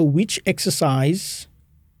want to know which exercise,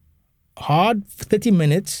 hard, 30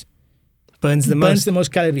 minutes, Burns the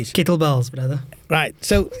most calories. kettlebells, brother. Right.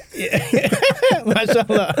 So,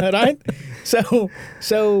 mashallah, right? So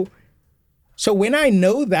when I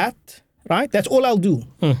know that, right, that's all I'll do,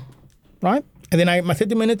 right? And then my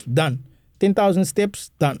 30 minutes, done. 10,000 steps,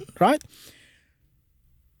 done, right?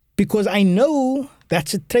 Because I know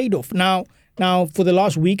that's a trade-off. Now, for the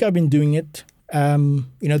last week, I've been doing it.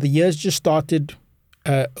 The year's just started.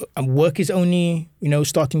 Work is only,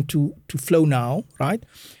 starting to flow now, right?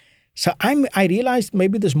 So I realized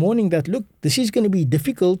maybe this morning that, look, this is going to be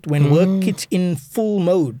difficult when work gets in full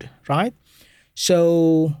mode, right?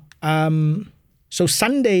 So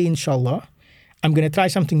Sunday, inshallah, I'm going to try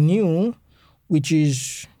something new, which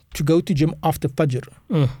is to go to gym after Fajr,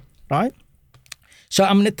 right? So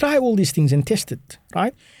I'm going to try all these things and test it,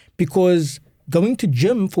 right? Because going to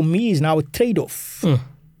gym for me is now a trade-off,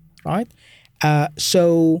 right?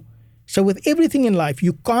 So with everything in life,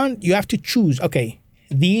 you have to choose, okay,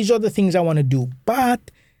 these are the things I want to do,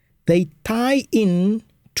 but they tie in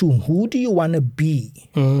to who do you want to be.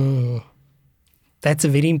 That's a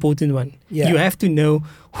very important one. Yeah. You have to know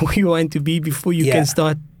who you want to be before you can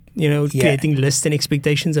start, creating lists and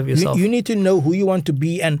expectations of yourself. You need to know who you want to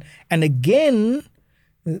be. And again,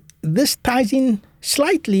 this ties in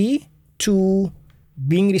slightly to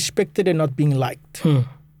being respected and not being liked,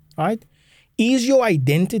 right? Is your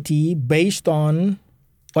identity based on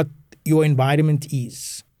what your environment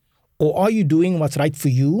is? Or are you doing what's right for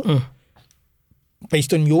you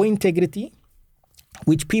based on your integrity,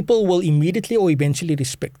 which people will immediately or eventually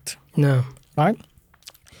respect? No. Right?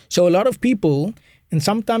 So a lot of people, and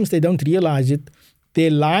sometimes they don't realize it, their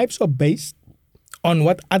lives are based on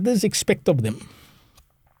what others expect of them.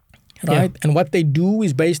 Right? Yeah. And what they do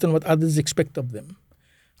is based on what others expect of them.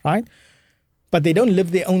 Right? But they don't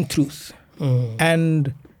live their own truth.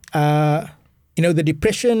 And the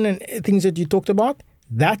depression and things that you talked about,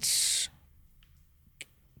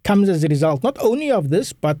 comes as a result not only of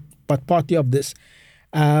this, but partly of this.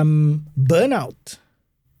 Burnout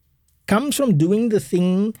comes from doing the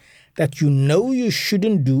thing that you know you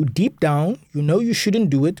shouldn't do, deep down, you know you shouldn't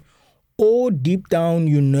do it, or deep down,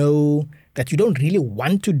 you know that you don't really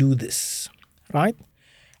want to do this, right?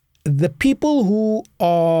 The people who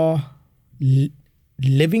are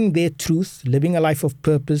living their truth, living a life of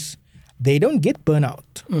purpose, they don't get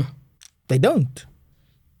burnout. They don't.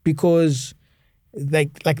 Because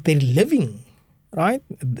like they're living, right?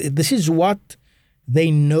 This is what they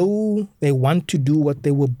know they want to do, what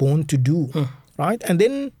they were born to do, right? And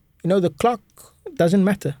then, the clock doesn't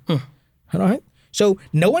matter, right? So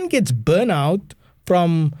no one gets burnout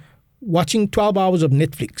from watching 12 hours of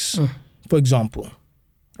Netflix, for example,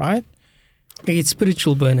 right? It's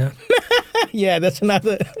spiritual burnout. Yeah, that's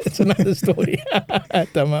another story.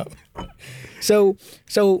 Tamam. So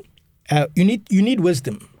you need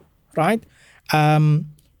wisdom, right?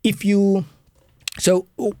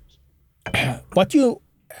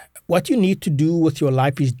 What you need to do with your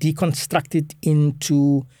life is deconstruct it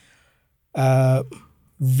into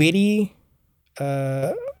very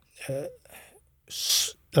I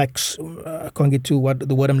can't get to what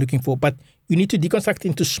the word I'm looking for, but you need to deconstruct it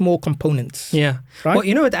into small components. Yeah. Right? Well,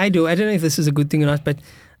 you know what I do? I don't know if this is a good thing or not, but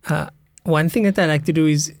one thing that I like to do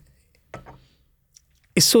is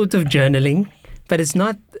sort of journaling, but it's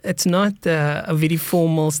not a very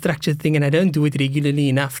formal, structured thing, and I don't do it regularly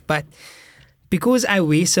enough. But because I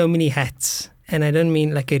wear so many hats, and I don't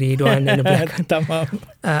mean like a red one and a black one.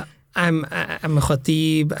 I'm a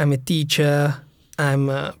khatib, I'm a teacher, I'm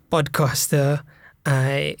a podcaster,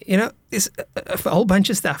 it's a whole bunch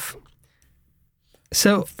of stuff.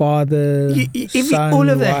 So father, son, all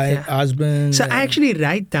of that, wife, husband. So I actually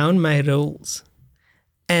write down my roles,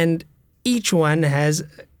 and each one has a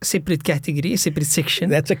separate category, a separate section.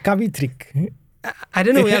 That's a Kavi trick. I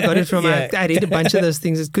don't know where I got it from. Yeah. I read a bunch of those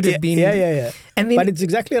things. It could have been. Yeah. And then, but it's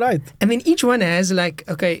exactly right. And then each one has like,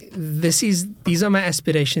 okay, these are my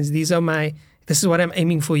aspirations. This is what I'm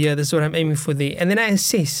aiming for here. This is what I'm aiming for there. And then I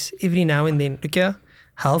assess every now and then. Look here,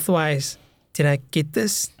 health-wise, did I get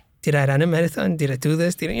this? Did I run a marathon? Did I do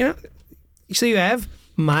this? So you have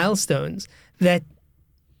milestones that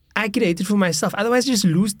I created for myself. Otherwise, you just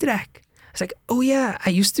lose track. It's like, oh yeah, I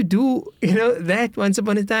used to do, that once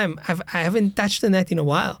upon a time. I haven't touched on that in a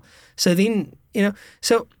while. So then,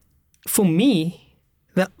 so for me,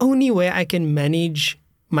 the only way I can manage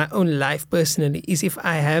my own life personally is if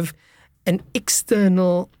I have an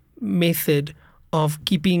external method of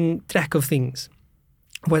keeping track of things.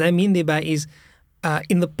 What I mean thereby is,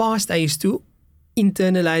 in the past, I used to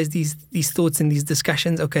internalize these thoughts and these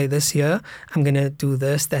discussions. Okay, this year, I'm going to do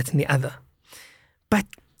this, that, and the other. But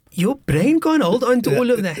your brain can't hold on to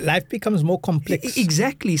all of that. Life becomes more complex.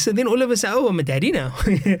 Exactly. So then all of a sudden, I'm a daddy now.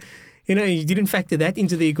 You didn't factor that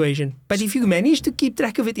into the equation. But if you manage to keep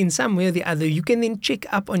track of it in some way or the other, you can then check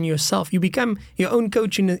up on yourself. You become your own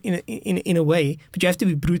coach in a way, but you have to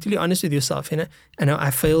be brutally honest with yourself. I know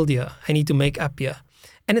I failed here. I need to make up here.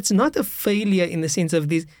 And it's not a failure in the sense of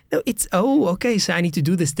this. No, it's, okay, so I need to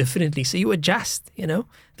do this differently. So you adjust,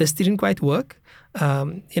 This didn't quite work.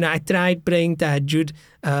 I tried praying tahajjud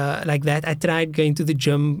like that. I tried going to the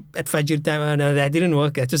gym at Fajr time. Oh, no, that didn't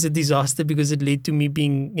work. That was a disaster because it led to me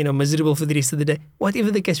being, miserable for the rest of the day.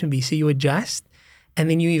 Whatever the case may be. So you adjust, and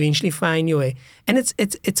then you eventually find your way. And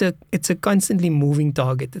it's a constantly moving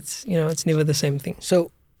target. It's it's never the same thing.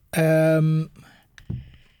 So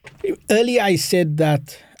earlier I said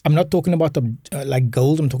that I'm not talking about like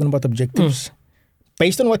goals. I'm talking about objectives.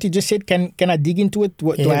 Based on what you just said, can I dig into it?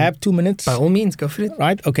 Do I have 2 minutes? By all means, go for it.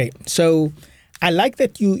 Right? Okay. So I like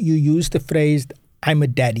that you use the phrase, I'm a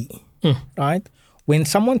daddy. Right? When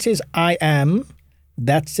someone says I am,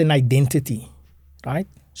 that's an identity. Right?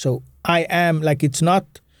 So I am, like it's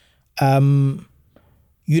not,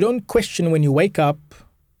 you don't question when you wake up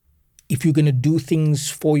if you're going to do things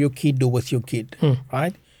for your kid or with your kid.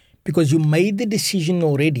 Right? Because you made the decision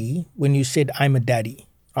already when you said I'm a daddy.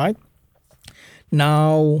 Right?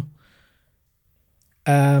 Now,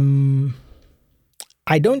 I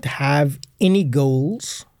don't have any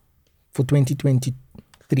goals for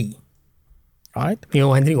 2023, right? You're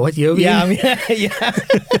wondering what year we're Yeah, in? yeah.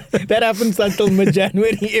 That happens until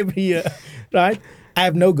mid-January every year, right? I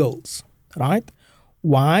have no goals, right?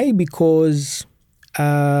 Why? Because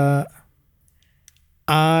I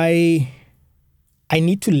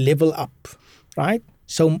need to level up, right?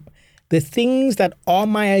 So the things that are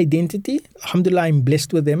my identity, alhamdulillah, I'm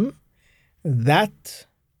blessed with them, that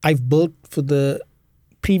I've built for the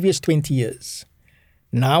previous 20 years.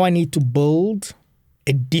 Now I need to build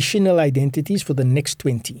additional identities for the next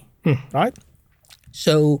 20, right?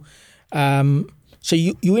 So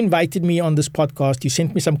you invited me on this podcast. You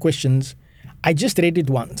sent me some questions. I just read it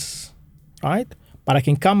once, right? but I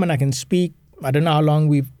can come and I can speak. I don't know how long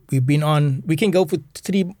we've been on. We can go for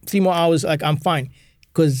three more hours. Like, I'm fine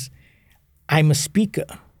because I'm a speaker.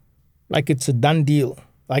 Like, it's a done deal.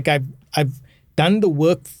 Like, I've done the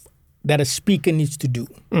work that a speaker needs to do,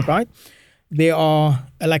 right? There are,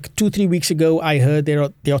 like 2-3 weeks ago, I heard there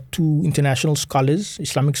are 2 international scholars,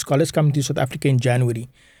 Islamic scholars, coming to South Africa in January.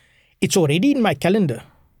 It's already in my calendar,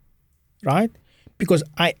 right? Because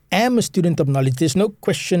I am a student of knowledge. There's no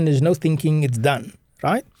question, there's no thinking, it's done,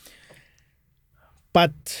 right?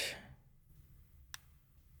 But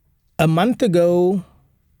a month ago,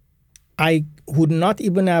 I would not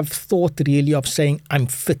even have thought really of saying I'm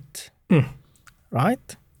fit,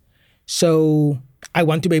 right? So I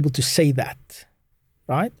want to be able to say that,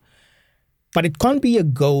 right? But it can't be a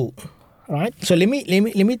goal, right? So let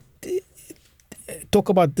me talk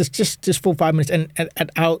about this just for 5 minutes. And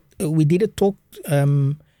we did a talk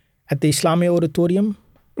at the Islamia Auditorium,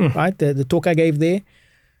 right? The talk I gave there.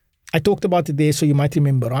 I talked about it there, so you might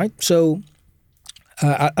remember, right? So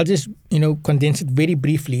I'll just condense it very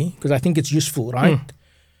briefly because I think it's useful, right?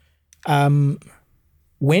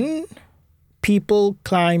 When people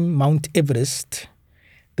climb Mount Everest,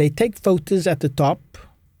 they take photos at the top,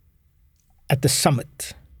 at the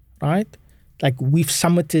summit, right? Like, we've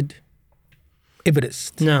summited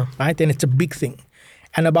Everest, right? And it's a big thing.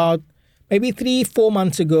 And about maybe 3-4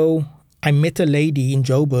 months ago, I met a lady in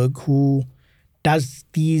Joburg who does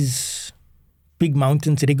these big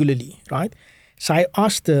mountains regularly, right? So I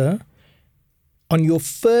asked her, on your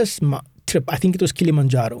first trip, I think it was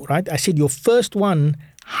Kilimanjaro, right? I said, your first one,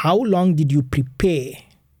 how long did you prepare?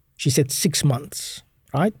 She said 6 months,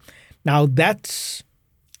 right? Now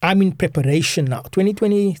I'm in preparation now.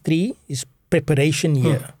 2023 is preparation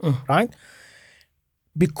year, right?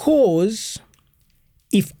 Because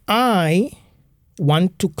if I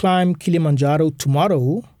want to climb Kilimanjaro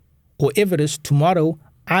tomorrow or Everest tomorrow,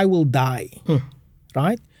 I will die,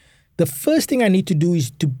 right? The first thing I need to do is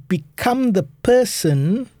to become the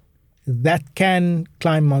person that can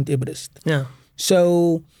climb Mount Everest. Yeah.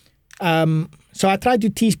 So I try to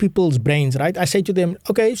tease people's brains, right? I say to them,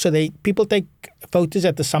 okay, so people take photos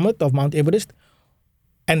at the summit of Mount Everest,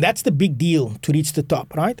 and that's the big deal to reach the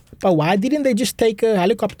top, right? But why didn't they just take a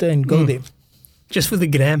helicopter and go there? Just for the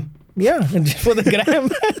gram. Yeah, just for the gram,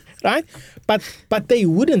 right? But they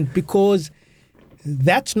wouldn't, because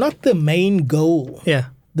that's not the main goal. Yeah.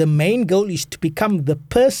 The main goal is to become the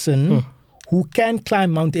person who can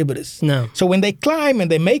climb Mount Everest. No. So when they climb and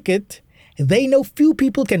they make it, they know few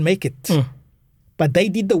people can make it. But they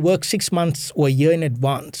did the work 6 months or a year in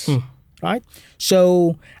advance, right?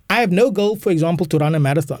 So I have no goal, for example, to run a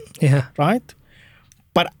marathon, right?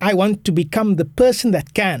 But I want to become the person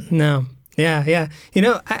that can. No. Yeah.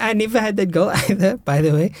 I never had that goal either, by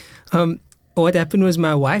the way. What happened was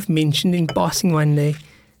my wife mentioned in passing one day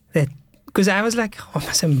that, because I was like, I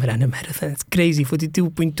must run a marathon. It's crazy,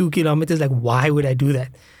 42.2 kilometers. Like, why would I do that?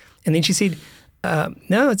 And then she said,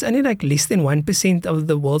 no, it's only like less than 1% of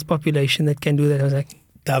the world's population that can do that. I was like,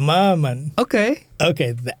 Tamam, man. Okay,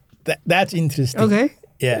 that's interesting. Okay.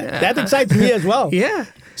 Yeah, that excites me as well. Yeah.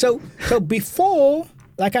 So before,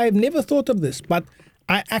 like, I've never thought of this, but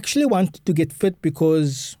I actually wanted to get fit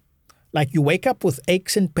because, like, you wake up with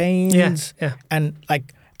aches and pains. Yeah. And,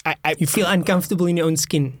 like, You feel uncomfortable in your own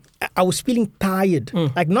skin. I was feeling tired.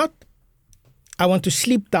 Like, not I want to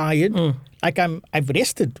sleep tired. Like, I've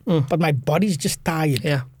rested, but my body's just tired.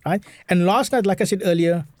 Yeah. Right? And last night, like I said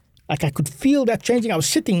earlier, like, I could feel that changing. I was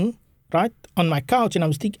sitting, right, on my couch, and I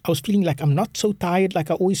was feeling like I'm not so tired like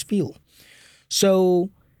I always feel. So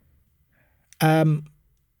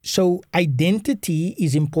identity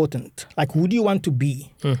is important. Like, who do you want to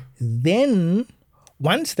be? Then,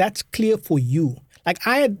 once that's clear for you, like,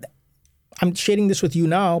 I'm sharing this with you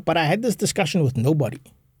now, but I had this discussion with nobody.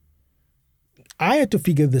 I had to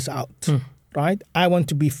figure this out, right? I want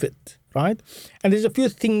to be fit, right? And there's a few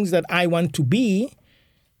things that I want to be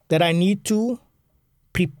that I need to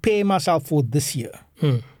prepare myself for this year,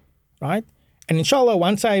 right? And inshallah,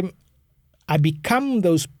 once I become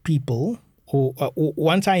those people, or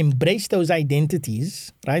once I embrace those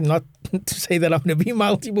identities, right? Not to say that I'm going to be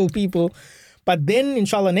multiple people, but then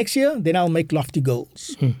inshallah next year, then I'll make lofty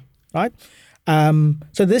goals, right?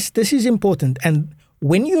 So this is important. And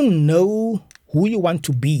when you know who you want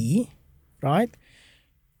to be, right,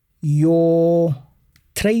 your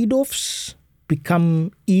trade-offs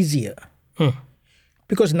become easier.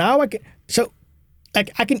 Because now I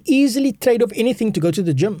can easily trade off anything to go to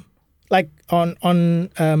the gym. Like on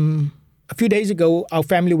a few days ago, our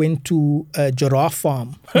family went to a giraffe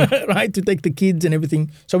farm, right, to take the kids and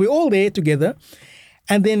everything. So we're all there together.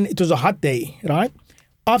 And then it was a hot day, right?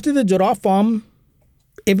 After the giraffe farm,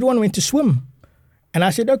 everyone went to swim. And I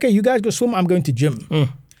said, okay, you guys go swim, I'm going to gym.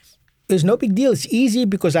 There's no big deal. It's easy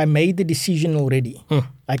because I made the decision already.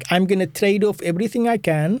 Like, I'm going to trade off everything I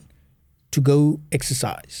can to go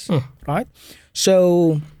exercise, right?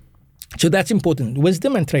 So that's important.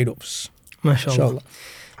 Wisdom and trade-offs. MashaAllah. Inshallah.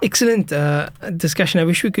 Excellent discussion. I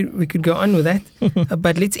wish we could go on with that,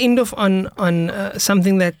 but let's end off on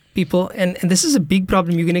something that people and this is a big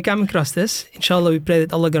problem. You're going to come across this. Inshallah, we pray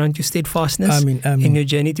that Allah grant you steadfastness in your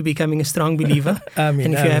journey to becoming a strong believer. And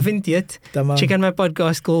if you haven't yet, check out my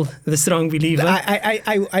podcast called The Strong Believer.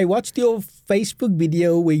 I watched your Facebook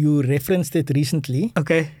video where you referenced it recently.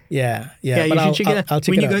 Okay. Yeah. Yeah, you should check it out. I'll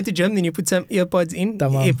check when it you out. go to gym, then you put some earpods in,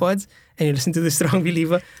 and you listen to The Strong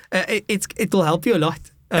Believer. It will help you a lot.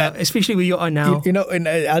 Especially where you are now. You know, and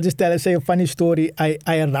I'll just say a funny story. I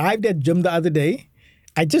arrived at gym the other day.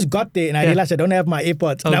 I just got there and I realized I don't have my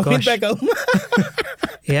AirPods. And I went back home.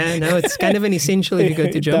 Yeah, no, it's kind of an essential if you go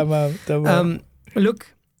to gym. Tamam.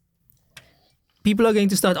 Look, people are going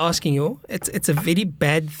to start asking you. It's a very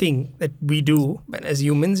bad thing that we do, but as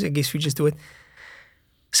humans, I guess we just do it.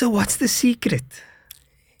 So what's the secret?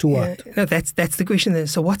 To what? No, that's the question then.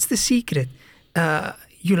 So what's the secret?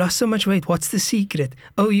 You lost so much weight. What's the secret?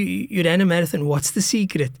 Oh, you ran a marathon. What's the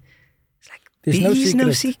secret? It's like, there's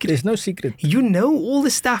no secret. There's no secret. You know all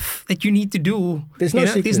the stuff that you need to do. There's no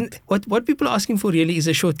secret. What people are asking for really is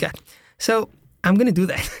a shortcut. So I'm going to do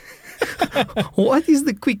that. What is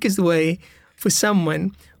the quickest way for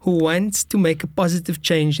someone who wants to make a positive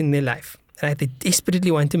change in their life? Right? They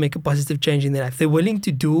desperately want to make a positive change in their life. They're willing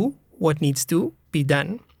to do what needs to be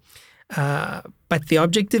done. But the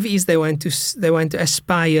objective is they want to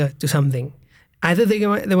aspire to something. Either they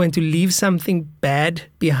want to leave something bad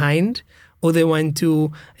behind, or they want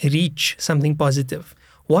to reach something positive.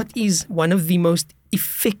 What is one of the most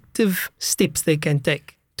effective steps they can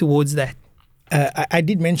take towards that? I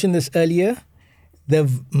did mention this earlier. The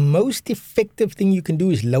most effective thing you can do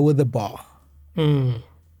is lower the bar.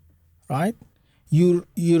 Right?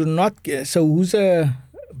 You're not. So who's a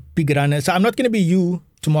big runner? So I'm not going to be you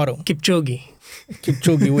tomorrow. Kipchoge,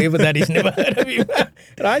 whoever that is, never heard of him.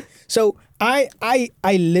 Right? So I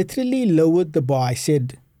literally lowered the bar. I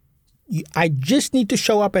said, I just need to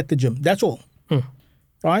show up at the gym. That's all.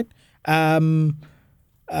 Right? The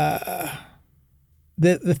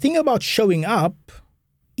thing about showing up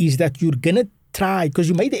is that you're going to try, because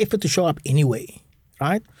you made the effort to show up anyway.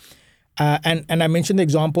 Right? And I mentioned the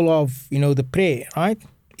example of, the prayer. Right?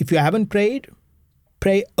 If you haven't prayed,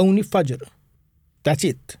 pray only Fajr. That's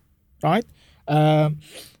it, right? And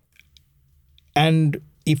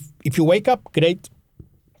if you wake up, great.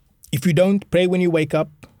 If you don't, pray when you wake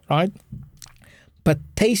up, right? But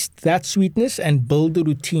taste that sweetness and build a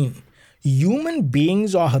routine. Human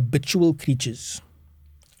beings are habitual creatures,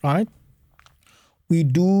 right? We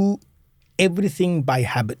do everything by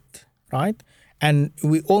habit, right? And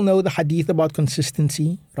we all know the hadith about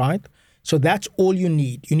consistency, right? So that's all you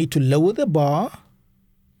need. You need to lower the bar.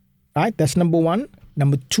 Right? That's number one.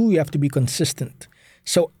 Number two, you have to be consistent.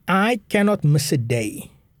 So I cannot miss a day.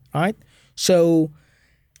 Right? So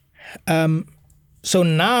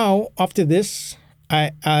now after this,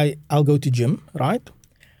 I'll go to gym. Right?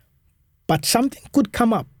 But something could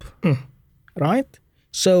come up. Right?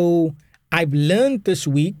 So I've learned this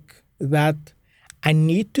week that I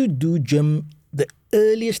need to do gym the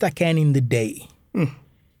earliest I can in the day.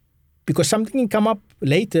 Because something can come up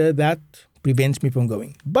later that prevents me from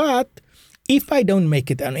going. But if I don't make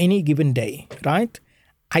it on any given day, right,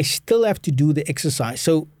 I still have to do the exercise.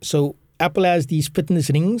 So Apple has these fitness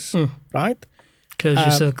rings, right? Close your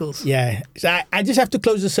circles. Yeah. So I just have to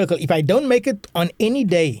close the circle. If I don't make it on any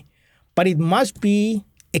day, but it must be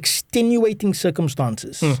extenuating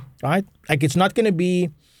circumstances, right? Like, it's not going to be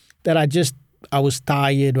that I was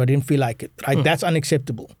tired or I didn't feel like it, right? That's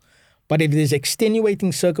unacceptable. But if there's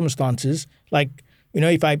extenuating circumstances, like,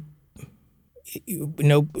 if I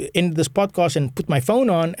end this podcast and put my phone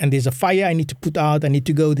on and there's a fire I need to put out, I need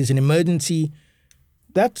to go, there's an emergency,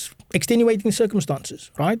 that's extenuating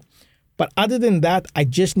circumstances, right? But other than that, I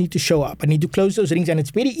just need to show up. I need to close those rings, and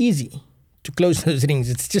it's very easy to close those rings.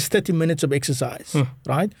 It's just 30 minutes of exercise,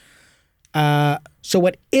 right? So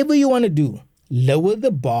whatever you want to do, lower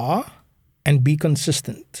the bar and be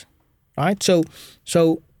consistent, right? So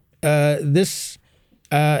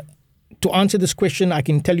to answer this question, I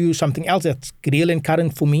can tell you something else that's real and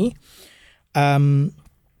current for me.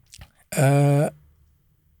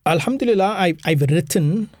 Alhamdulillah, I've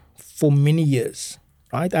written for many years,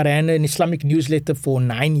 right? I ran an Islamic newsletter for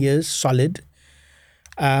 9 years, solid.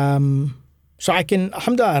 So I can,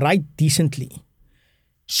 alhamdulillah, write decently.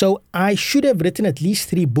 So I should have written at least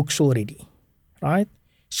 3 books already, right?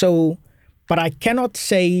 So, but I cannot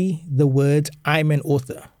say the words I'm an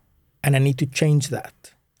author, and I need to change that.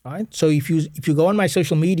 Right. So if you go on my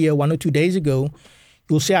social media 1 or 2 days ago,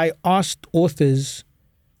 you'll see I asked authors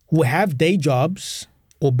who have day jobs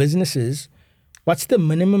or businesses, what's the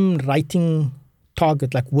minimum writing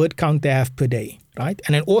target, like word count they have per day, right?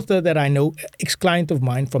 And an author that I know, ex-client of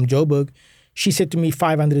mine from Joburg, she said to me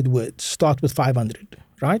 500 words, start with 500,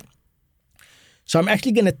 right? So I'm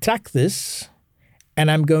actually going to track this and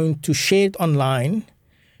I'm going to share it online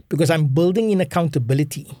because I'm building in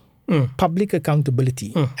accountability. Public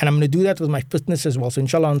accountability. And I'm going to do that with my fitness as well. So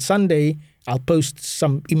inshallah on Sunday, I'll post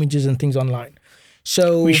some images and things online.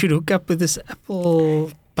 So we should hook up with this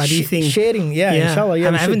Apple buddy thing. Sharing, inshallah.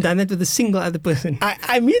 Yeah, I haven't done that with a single other person.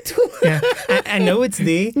 Me too. Yeah, I know it's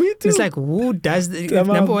there. Me too. It's like, who does the,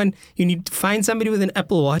 number one, you need to find somebody with an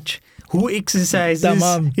Apple Watch who exercises,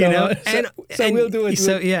 you know. So we'll do it.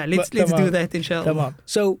 So yeah, let's do that inshallah.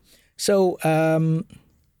 So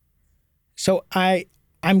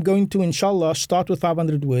I'm going to, inshallah, start with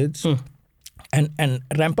 500 words and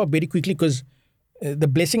ramp up very quickly because the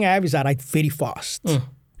blessing I have is I write very fast,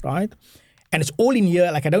 right? And it's all in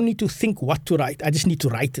here. Like I don't need to think what to write. I just need to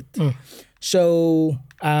write it. So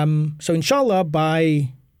inshallah,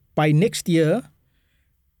 by next year,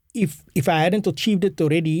 if I hadn't achieved it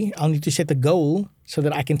already, I'll need to set a goal so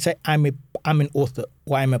that I can say I'm an author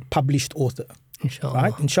or I'm a published author. Inshallah.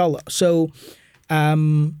 Right? Inshallah. So,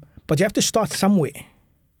 but you have to start somewhere.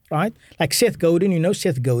 Right? Like Seth Godin, you know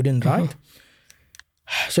Seth Godin, right?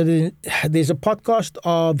 So there's a podcast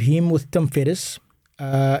of him with Tim Ferriss,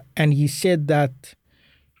 and he said that,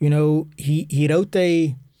 you know, he wrote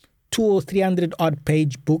a 200 or 300 odd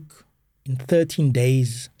page book in 13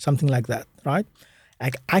 days, something like that, right?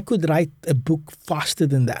 Like I could write a book faster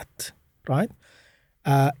than that, right?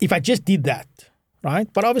 If I just did that,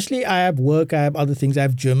 right? But obviously I have work, I have other things, I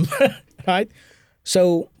have gym, right?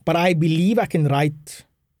 So, but I believe I can write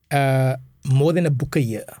more than a book a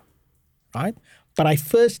year, right? But I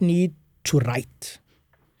first need to write.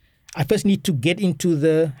 I first need to get into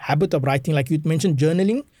the habit of writing. Like you mentioned,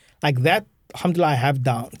 journaling, like that, alhamdulillah, I have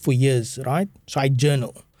down for years, right? So I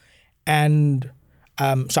journal. And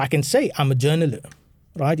so I can say I'm a journaler,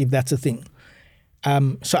 right? If that's a thing.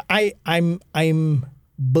 So I'm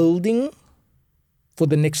building for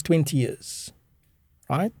the next 20 years,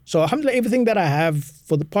 right? So alhamdulillah, everything that I have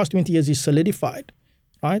for the past 20 years is solidified.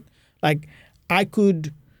 Right? Like I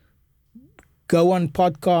could go on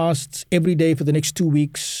podcasts every day for the next 2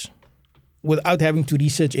 weeks without having to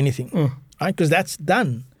research anything, right? Because that's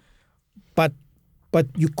done. But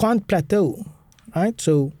you can't plateau, right?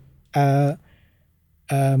 So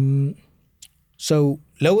so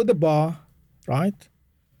lower the bar, right?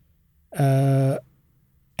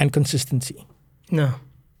 And consistency. No.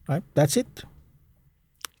 Right? That's it.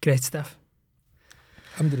 Great stuff.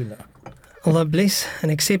 Alhamdulillah. Allah bless and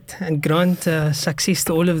accept and grant success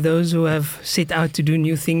to all of those who have set out to do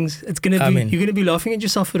new things. It's gonna be, you're gonna be laughing at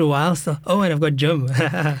yourself for a while still. Oh, and I've got gym.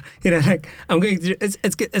 You know, like I'm going.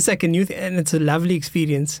 It's like a new thing, and it's a lovely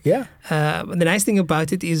experience. Yeah. The nice thing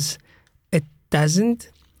about it is it doesn't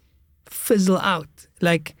fizzle out.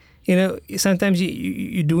 Like, you know, sometimes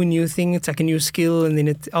you do a new thing. It's like a new skill, and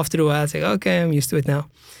then after a while, it's like, okay, I'm used to it now.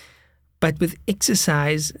 But with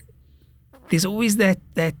exercise, there's always that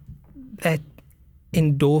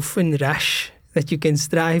endorphin rush that you can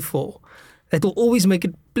strive for that will always make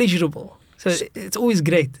it pleasurable. So it's always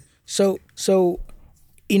great. So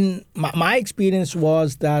in my experience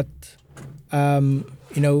was that,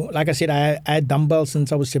 you know, like I said, I had dumbbells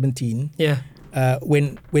since I was 17. Yeah.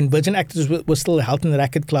 When Virgin Actors was still a health and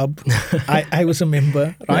racket club, I was a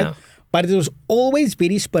member, right? Yeah. But it was always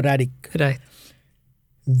very sporadic. Right.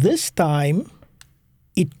 This time,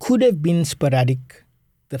 it could have been sporadic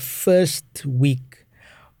the first week,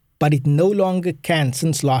 but it no longer can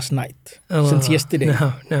since last night, since yesterday.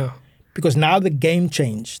 No. Because now the game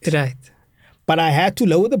changed. Right. But I had to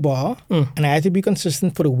lower the bar and I had to be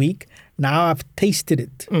consistent for a week. Now I've tasted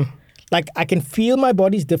it. Like I can feel my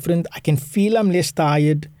body's different. I can feel I'm less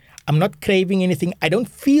tired. I'm not craving anything. I don't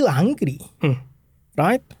feel hungry.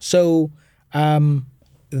 Right? So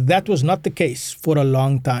that was not the case for a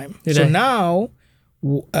long time. Right. So now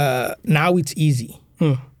it's easy.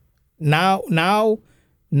 Now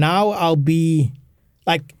I'll be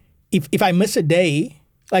like, if I miss a day,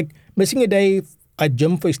 like missing a day at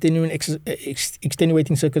gym for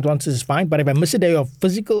extenuating circumstances is fine. But if I miss a day of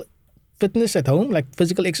physical fitness at home, like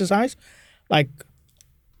physical exercise, like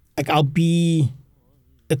I'll be,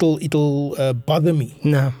 it'll bother me.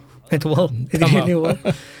 No, it will. It really will.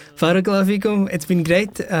 Barakallahu feekum. It's been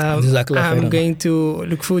great. Jazakallah I'm khairan. going to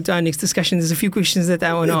look forward to our next discussion. There's a few questions that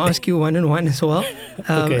I want to ask you one-on-one as well.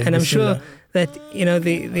 Okay, and I'm sure bismillah.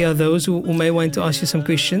 that, there are those who may want to ask you some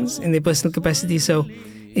questions in their personal capacity. So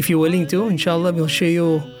if you're willing to, inshallah, we'll share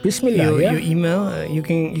your Bismillah, yeah. your email. You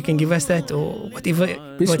can give us that, or whatever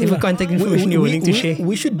Bismillah. contact information you're willing to share.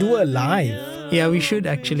 We should do a live, Yeah, we should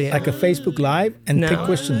actually. like a Facebook live, and No. take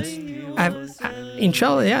questions.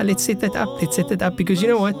 Inshallah, yeah, let's set that up. Because you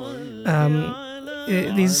know what?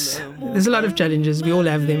 There's a lot of challenges. We all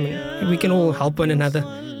have them. And we can all help one another.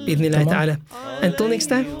 Bidnillah ta'ala. Until next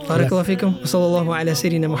time, barakallahu feekum. Wa sallallahu ala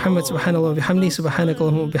sayyidina Muhammad subhanallah wa bihamdi.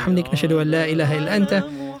 Subhanakallahumma wa bihamdik. Nashhadu an la ilaha illa anta.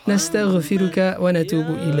 Nastaghfiruka wa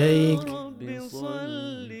natubu ilayk.